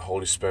teaching that the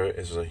Holy Spirit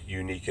is a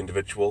unique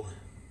individual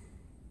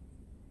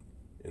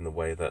in the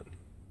way that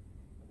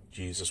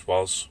Jesus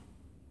was.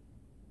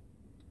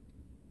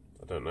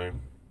 I don't know.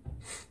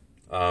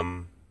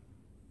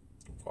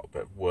 Got a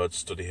bit of word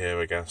study here,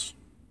 I guess.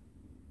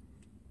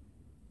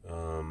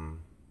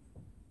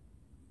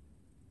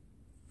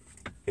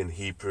 In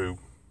Hebrew,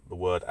 the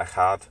word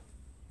echad.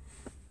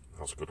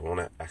 That's a good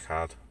one,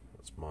 echad.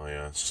 That's my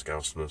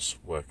Scousness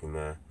working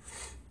there.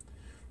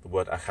 The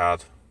word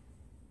echad,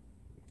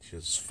 which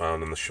is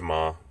found in the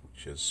Shema,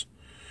 which is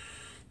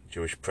a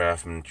Jewish prayer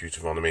from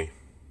Deuteronomy.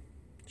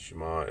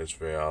 Shema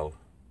Israel,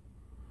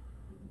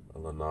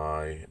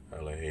 Adonai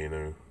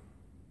Eloheinu,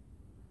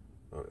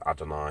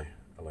 Adonai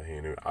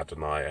Eloheinu,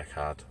 Adonai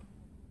Echad.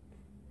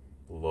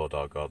 The Lord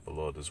our God, the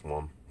Lord is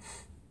one.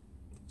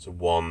 So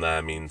one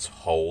there means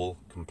whole,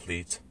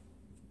 complete.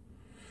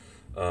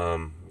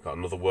 We've got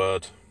another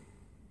word.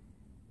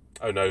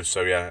 Oh no,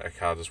 so yeah,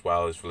 Echad as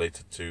well is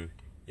related to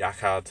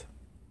Yachad,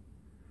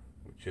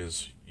 which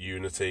is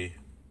unity.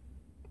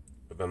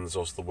 But then there's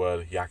also the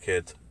word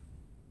Yachid,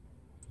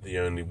 the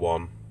only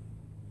one.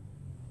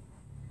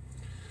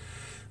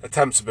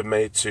 Attempts have been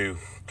made to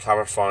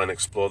clarify and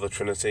explore the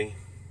Trinity,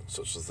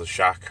 such as the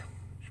Shack,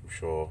 which I'm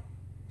sure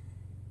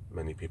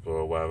many people are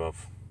aware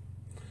of.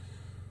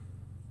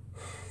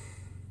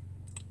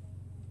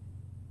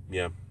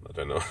 Yeah, I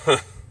don't know.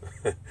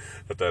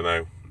 I don't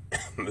know.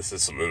 This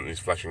is something that he's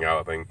fleshing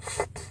out, I think.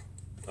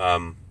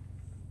 I'm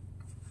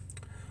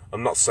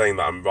not saying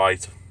that I'm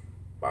right,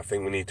 but I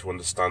think we need to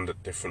understand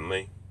it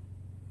differently.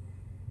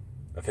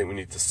 I think we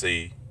need to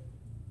see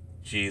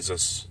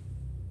Jesus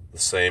the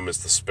same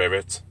as the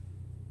Spirit.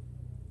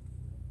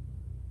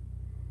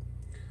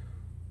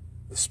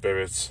 The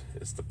Spirit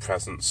is the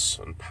presence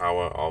and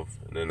power of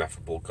an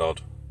ineffable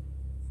God.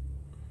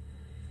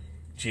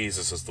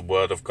 Jesus is the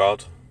Word of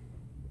God.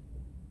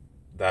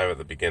 There at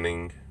the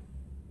beginning,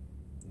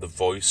 the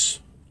voice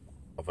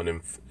of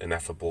an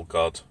ineffable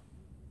God.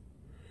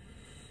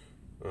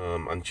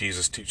 And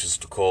Jesus teaches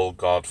to call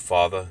God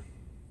Father,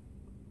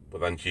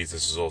 but then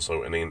Jesus is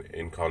also an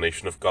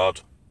incarnation of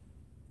God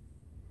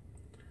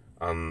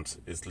and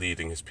is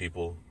leading his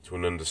people to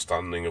an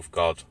understanding of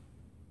God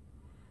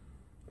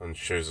and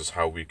shows us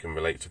how we can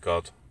relate to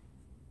God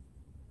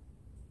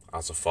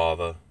as a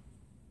father,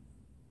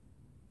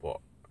 but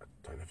I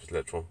don't know if it's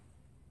literal.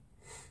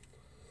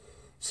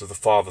 So the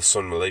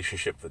father-son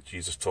relationship that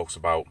Jesus talks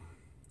about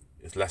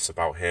is less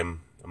about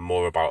him and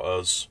more about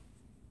us.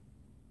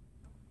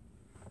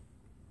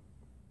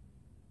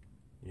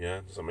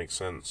 Yeah, does that make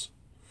sense?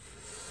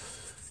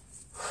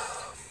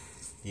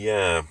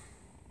 Yeah.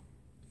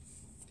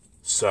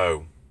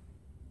 So,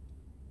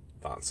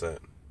 that's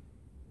it.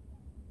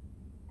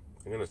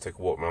 I'm going to take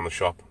a walk around the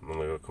shop and then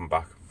I'm going to come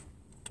back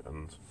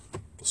and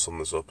sum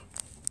this up.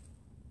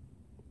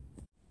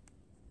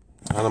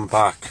 And I'm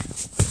back,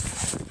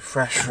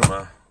 fresh from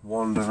a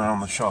wander around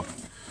the shop.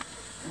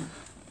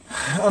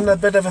 And a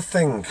bit of a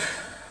thing.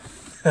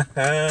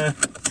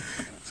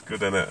 It's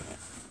good, isn't it?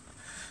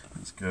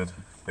 It's good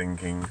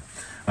thinking.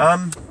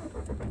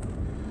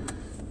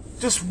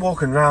 Just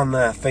walking around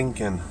there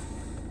thinking,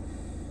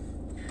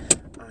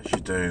 as you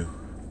do.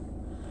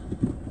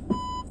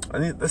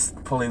 This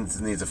probably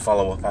needs a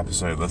follow-up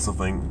episode, that's the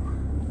thing.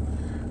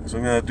 So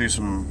I'm going to do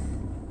some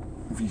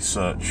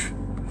research.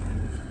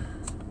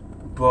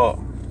 But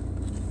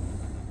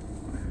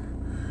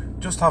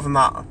just having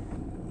that,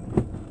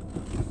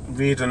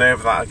 reading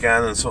over that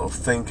again and sort of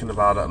thinking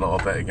about it a little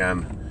bit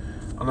again.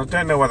 And I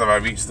don't know whether I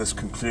reached this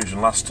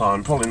conclusion last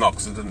time. Probably not,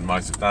 because I didn't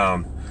write it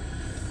down.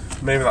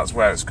 Maybe that's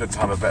where it's good to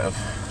have a bit of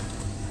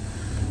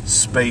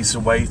space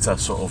away to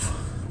sort of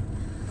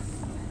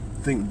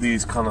think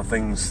these kind of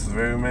things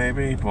through,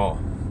 maybe. But,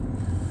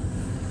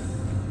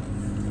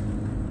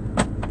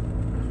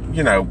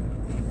 you know,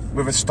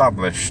 we've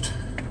established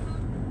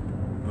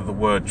that the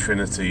word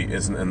Trinity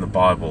isn't in the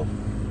Bible.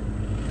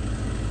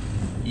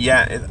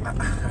 Yeah,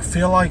 I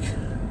feel like,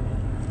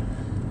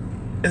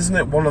 isn't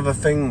it one of the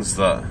things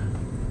that,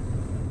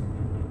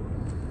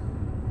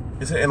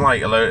 is it in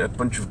like a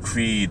bunch of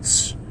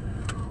creeds,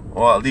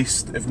 or at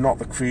least if not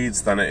the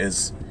creeds, then it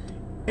is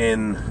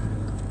in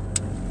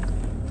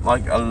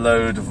like a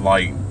load of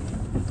like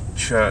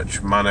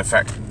church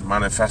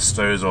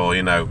manifestos, or,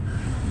 you know,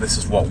 this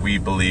is what we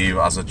believe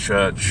as a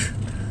church,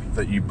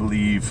 that you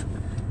believe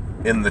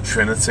in the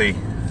Trinity.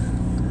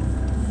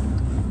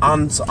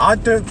 And I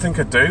don't think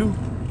I do.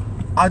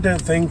 I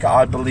don't think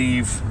I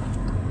believe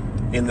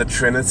in the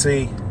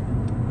Trinity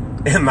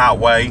in that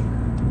way.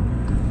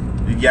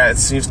 Yeah, it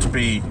seems to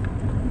be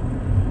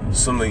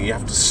something you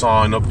have to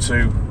sign up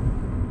to.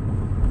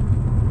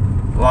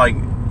 Like,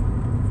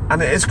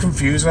 and it is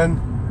confusing.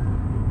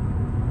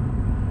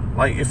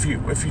 Like, if you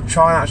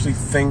try and actually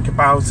think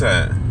about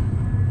it,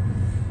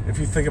 if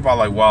you think about,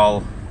 like,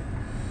 well,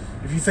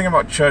 if you think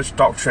about church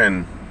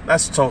doctrine,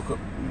 let's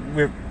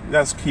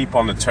keep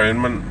on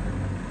atonement.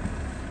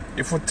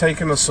 If we're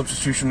taking a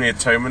substitutionary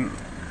atonement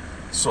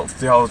sort of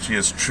theology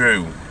as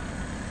true,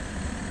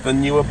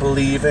 then you are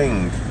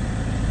believing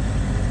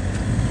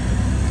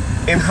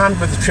in hand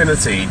with the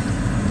Trinity.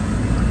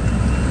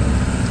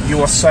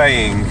 You are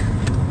saying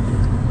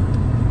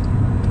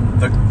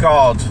that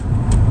God,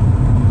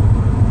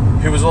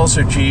 who is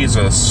also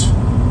Jesus,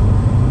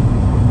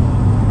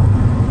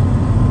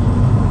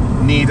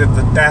 needed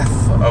the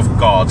death of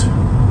God,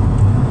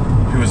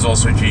 who is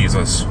also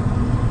Jesus.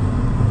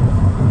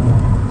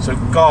 So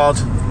God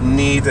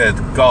needed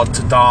God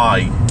to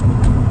die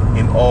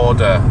in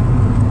order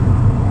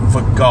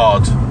for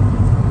God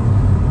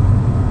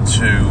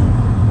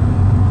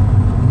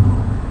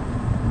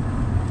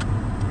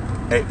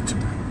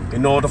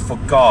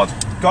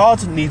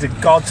God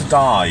needed God to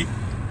die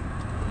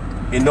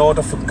in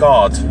order for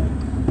God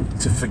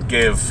to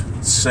forgive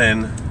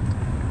sin.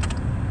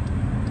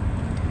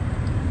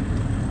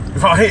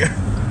 Right?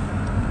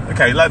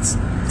 Okay, let's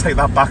take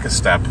that back a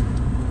step.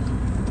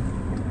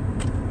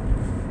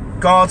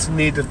 God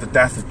needed the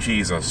death of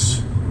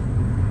Jesus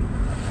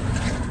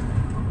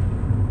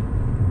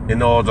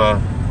in order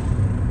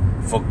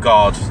for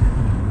God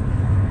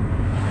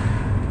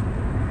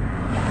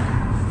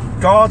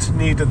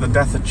needed the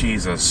death of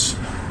Jesus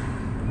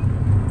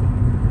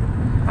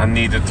and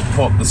needed to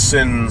put the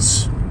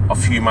sins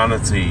of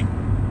humanity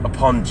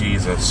upon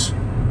Jesus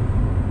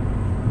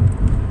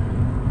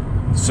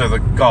so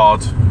that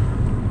God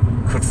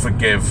could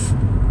forgive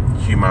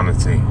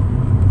humanity.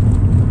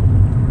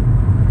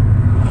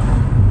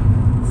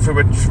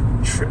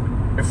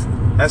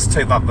 Let's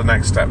take that the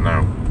next step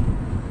now.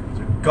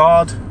 So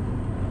God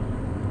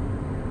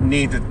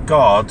needed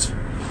God's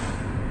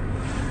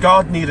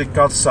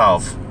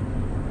self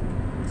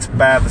to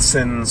bear the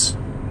sins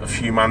of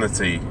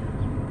humanity,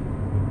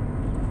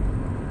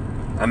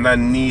 and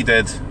then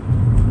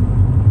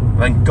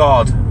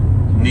God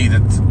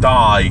needed to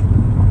die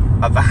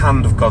at the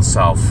hand of God's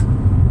self.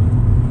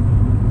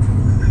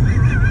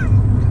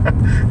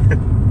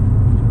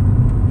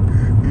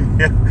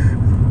 Yeah.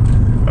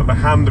 At the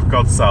hand of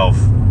God's self,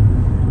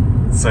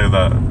 so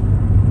that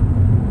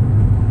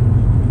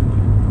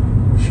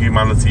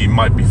humanity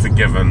might be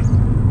forgiven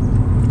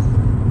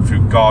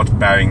through God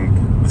bearing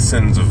the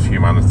sins of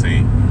humanity,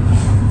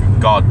 through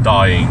God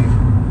dying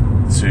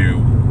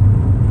to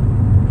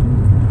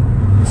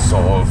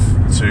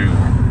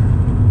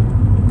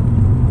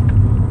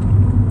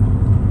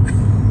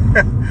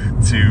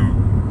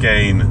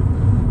gain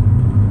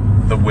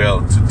the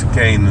will, to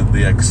gain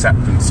the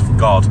acceptance of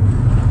God.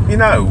 You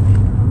know,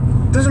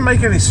 doesn't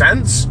make any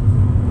sense.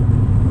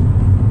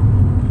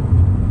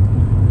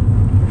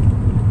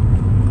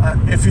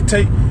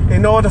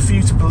 In order for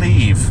you to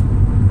believe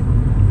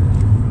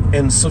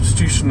in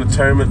substitution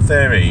atonement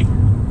theory,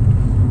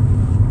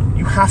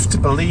 you have to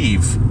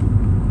believe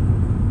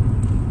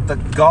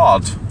that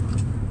God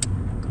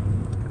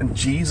and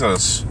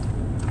Jesus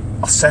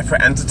are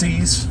separate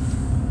entities.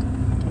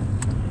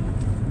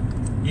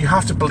 You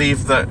have to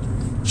believe that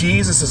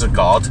Jesus is a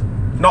God,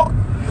 not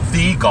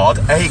the God,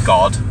 a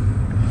God.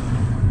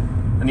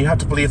 And you have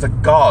to believe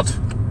that God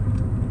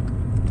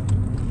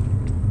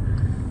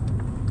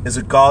is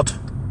a God,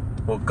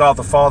 well, God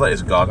the Father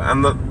is God,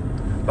 and that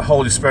the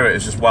Holy Spirit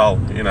is just, well,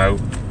 you know,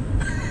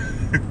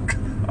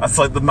 that's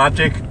like the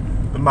magic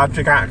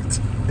act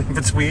in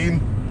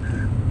between.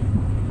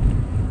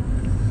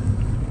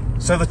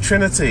 So the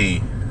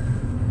Trinity,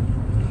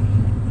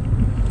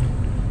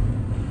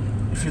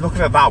 if you look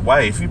at it that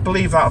way, if you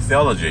believe that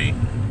theology,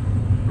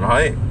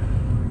 right,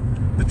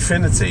 the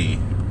Trinity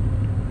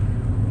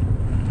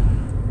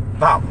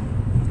that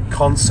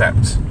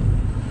concept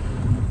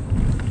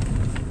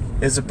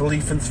is a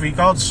belief in three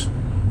gods.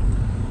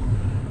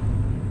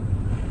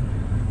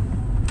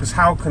 Because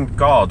how can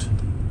God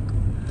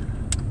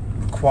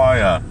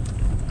require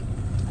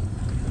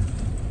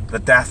the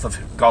death of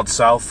God's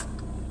self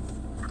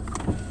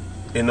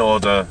in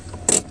order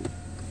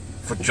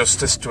for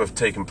justice to have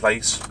taken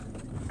place?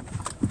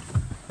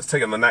 Let's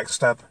take it the next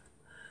step.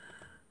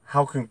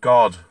 How can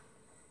God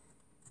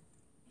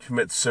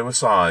commit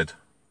suicide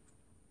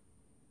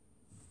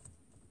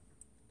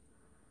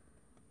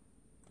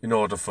in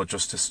order for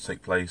justice to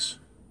take place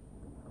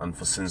and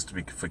for sins to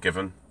be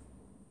forgiven?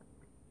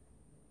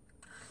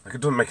 Like,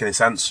 it doesn't make any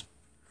sense.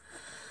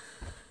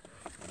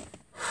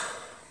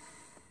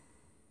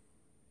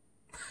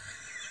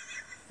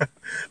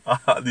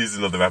 That needs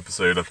another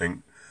episode, I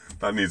think.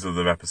 That needs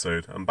another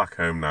episode. I'm back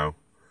home now.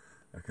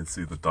 I can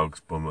see the dog's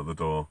bum at the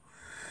door.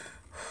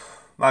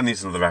 That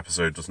needs another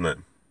episode, doesn't it?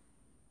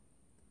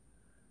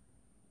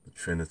 The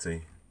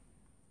Trinity.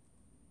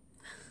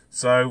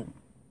 So,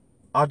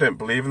 I don't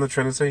believe in the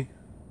Trinity.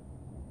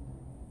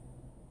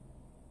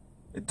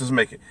 It doesn't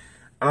make it.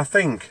 And I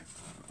think,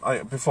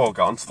 before I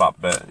got onto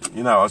that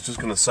bit, I was just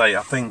going to say,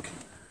 I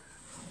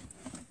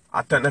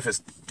don't know if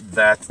it's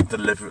there to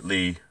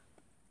deliberately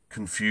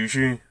confuse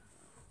you.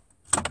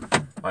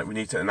 Like, we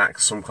need to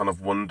enact some kind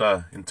of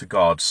wonder into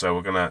God, so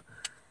we're going to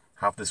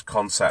have this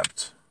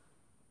concept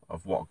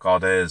of what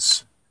God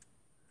is,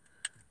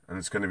 and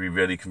it's going to be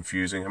really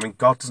confusing. I mean,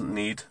 God doesn't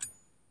need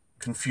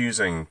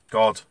confusing.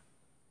 God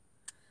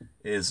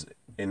is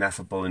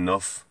ineffable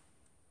enough.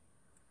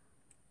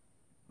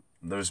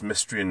 There's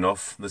mystery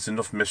enough. There's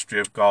enough mystery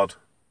of God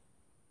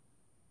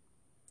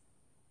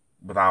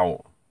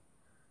without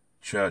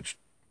church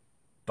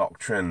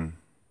doctrine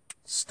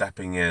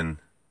stepping in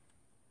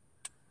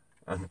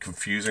and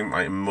confusing,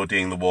 like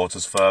muddying the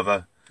waters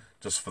further,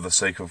 just for the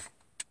sake of,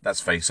 let's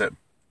face it,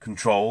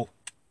 control.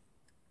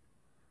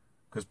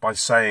 Because by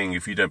saying,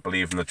 if you don't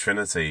believe in the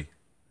Trinity,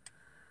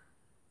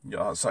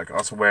 that's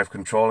a way of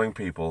controlling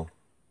people,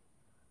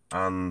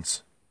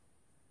 and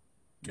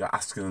you're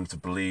asking them to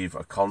believe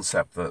a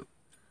concept that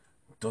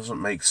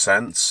doesn't make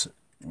sense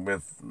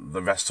with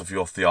the rest of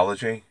your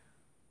theology.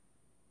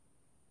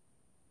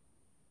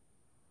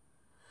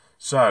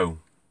 So,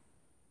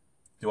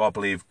 do I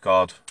believe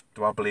God?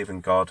 Do I believe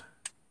in God?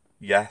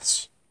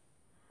 Yes,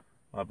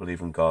 I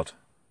believe in God.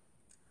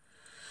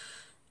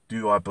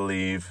 Do I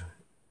believe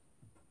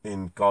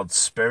in God's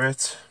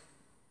Spirit,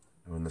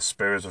 or in the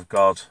Spirit of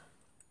God?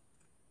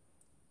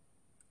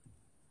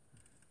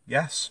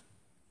 Yes.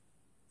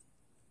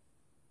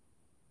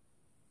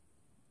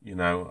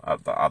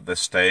 At this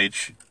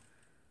stage,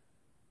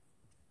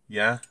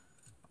 yeah,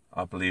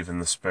 I believe in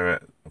the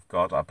Spirit of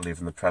God. I believe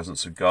in the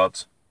presence of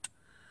God.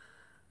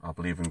 I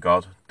believe in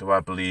God. Do I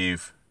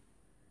believe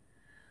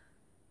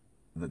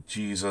that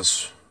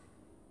Jesus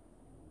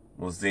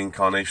was the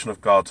incarnation of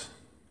God?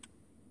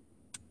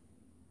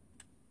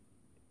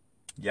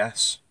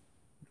 Yes.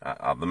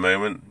 At the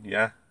moment,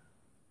 yeah.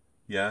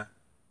 Yeah.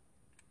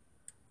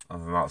 I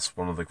think that's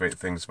one of the great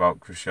things about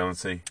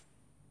Christianity.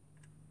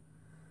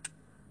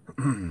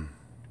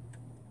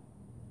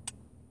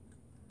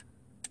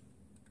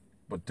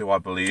 But do I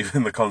believe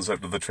in the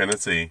concept of the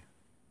Trinity?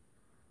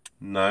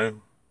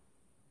 No.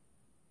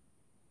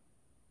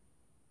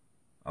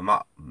 And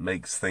that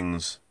makes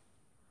things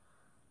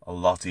a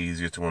lot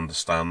easier to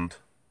understand.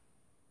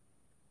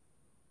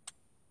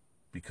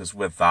 Because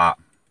with that,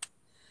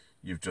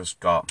 you've just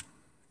got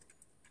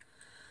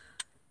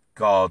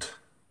God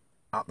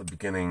at the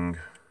beginning,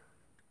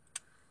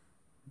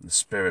 the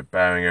Spirit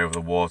bearing over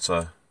the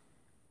water,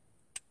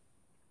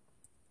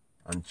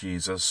 and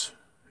Jesus,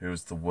 who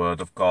is the Word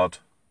of God,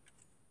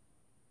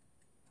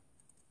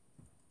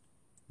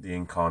 the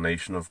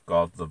incarnation of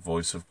God, the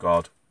voice of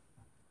God.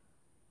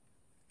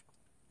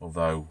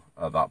 Although,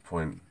 at that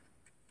point,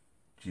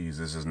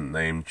 Jesus isn't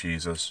named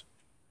Jesus.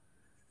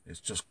 It's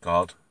just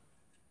God.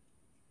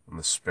 And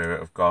the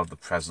Spirit of God, the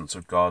presence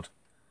of God.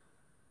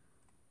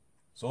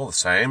 It's all the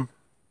same.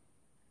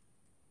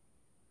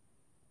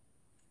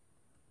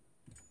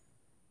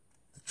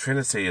 The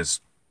Trinity is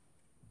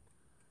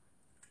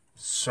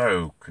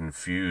so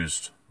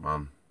confused,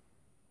 man.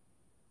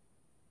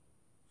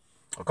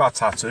 I've got a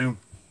tattoo.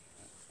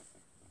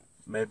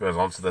 Maybe I was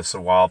onto this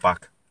a while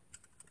back.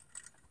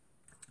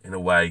 In a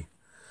way,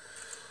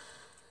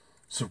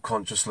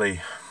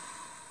 subconsciously,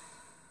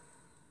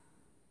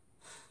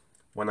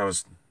 when I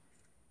was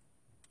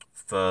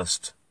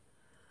first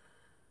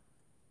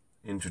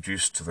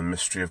introduced to the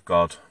mystery of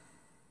God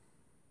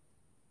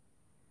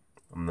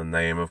and the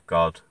name of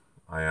God,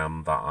 I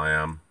am that I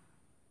am.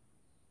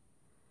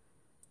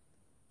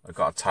 I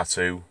got a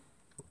tattoo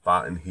of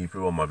that in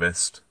Hebrew on my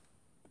wrist,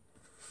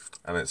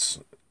 and it's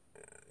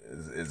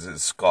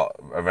got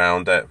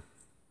around it,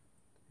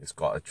 it's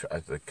got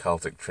a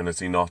Celtic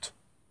Trinity knot.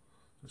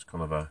 It's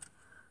kind of a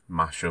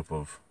mashup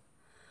of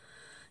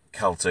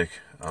Celtic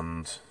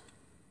and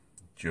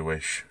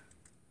Jewish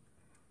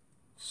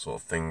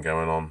sort of thing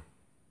going on.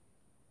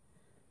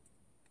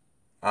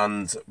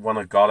 And when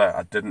I got it,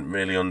 I didn't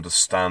really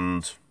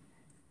understand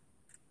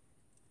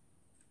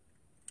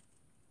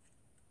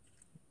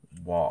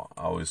what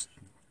I was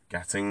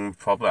getting,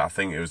 probably. I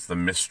think it was the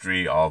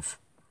mystery of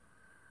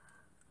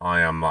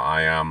I am that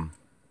I am,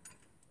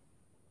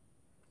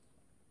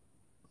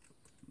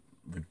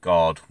 the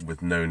God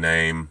with no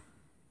name,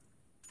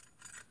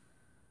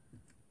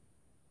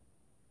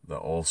 who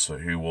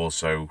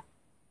also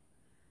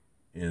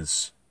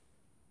is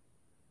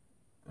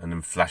an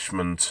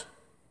enfleshment,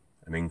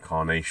 an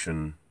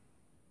incarnation,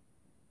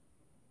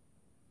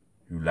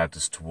 who led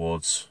us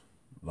towards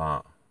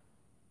that.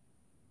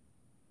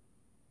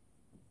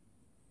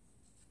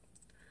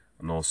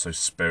 And also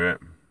spirit.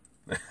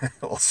 and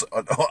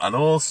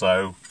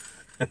also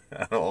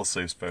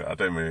spirit. I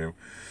don't really,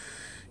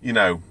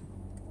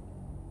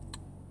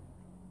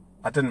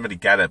 I didn't really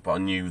get it, but I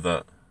knew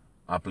that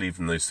I believed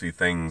in those three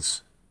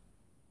things.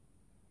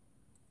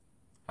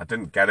 I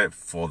didn't get it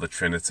for the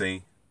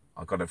Trinity.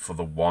 I got it for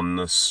the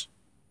oneness,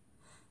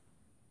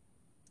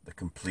 the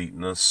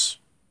completeness,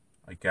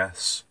 I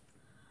guess.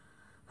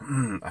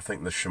 I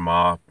think the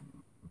Shema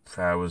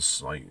prayer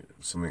was like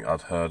something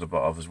I'd heard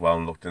of as well,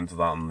 and looked into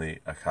that on the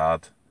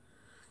Akkad.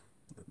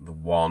 The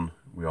one,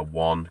 we are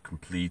one,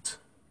 complete.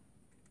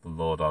 The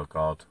Lord our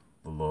God,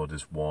 the Lord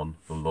is one,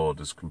 the Lord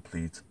is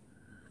complete.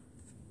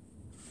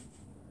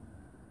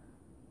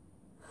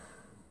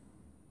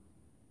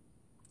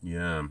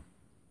 Yeah.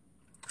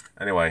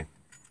 Anyway,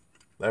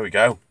 there we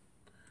go.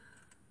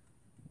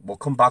 We'll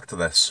come back to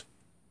this,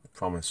 I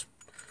promise.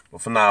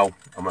 But for now,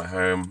 I'm at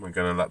home. We're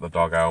going to let the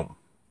dog out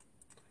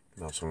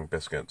and have some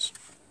biscuits.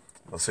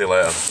 I'll see you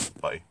later.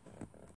 Bye.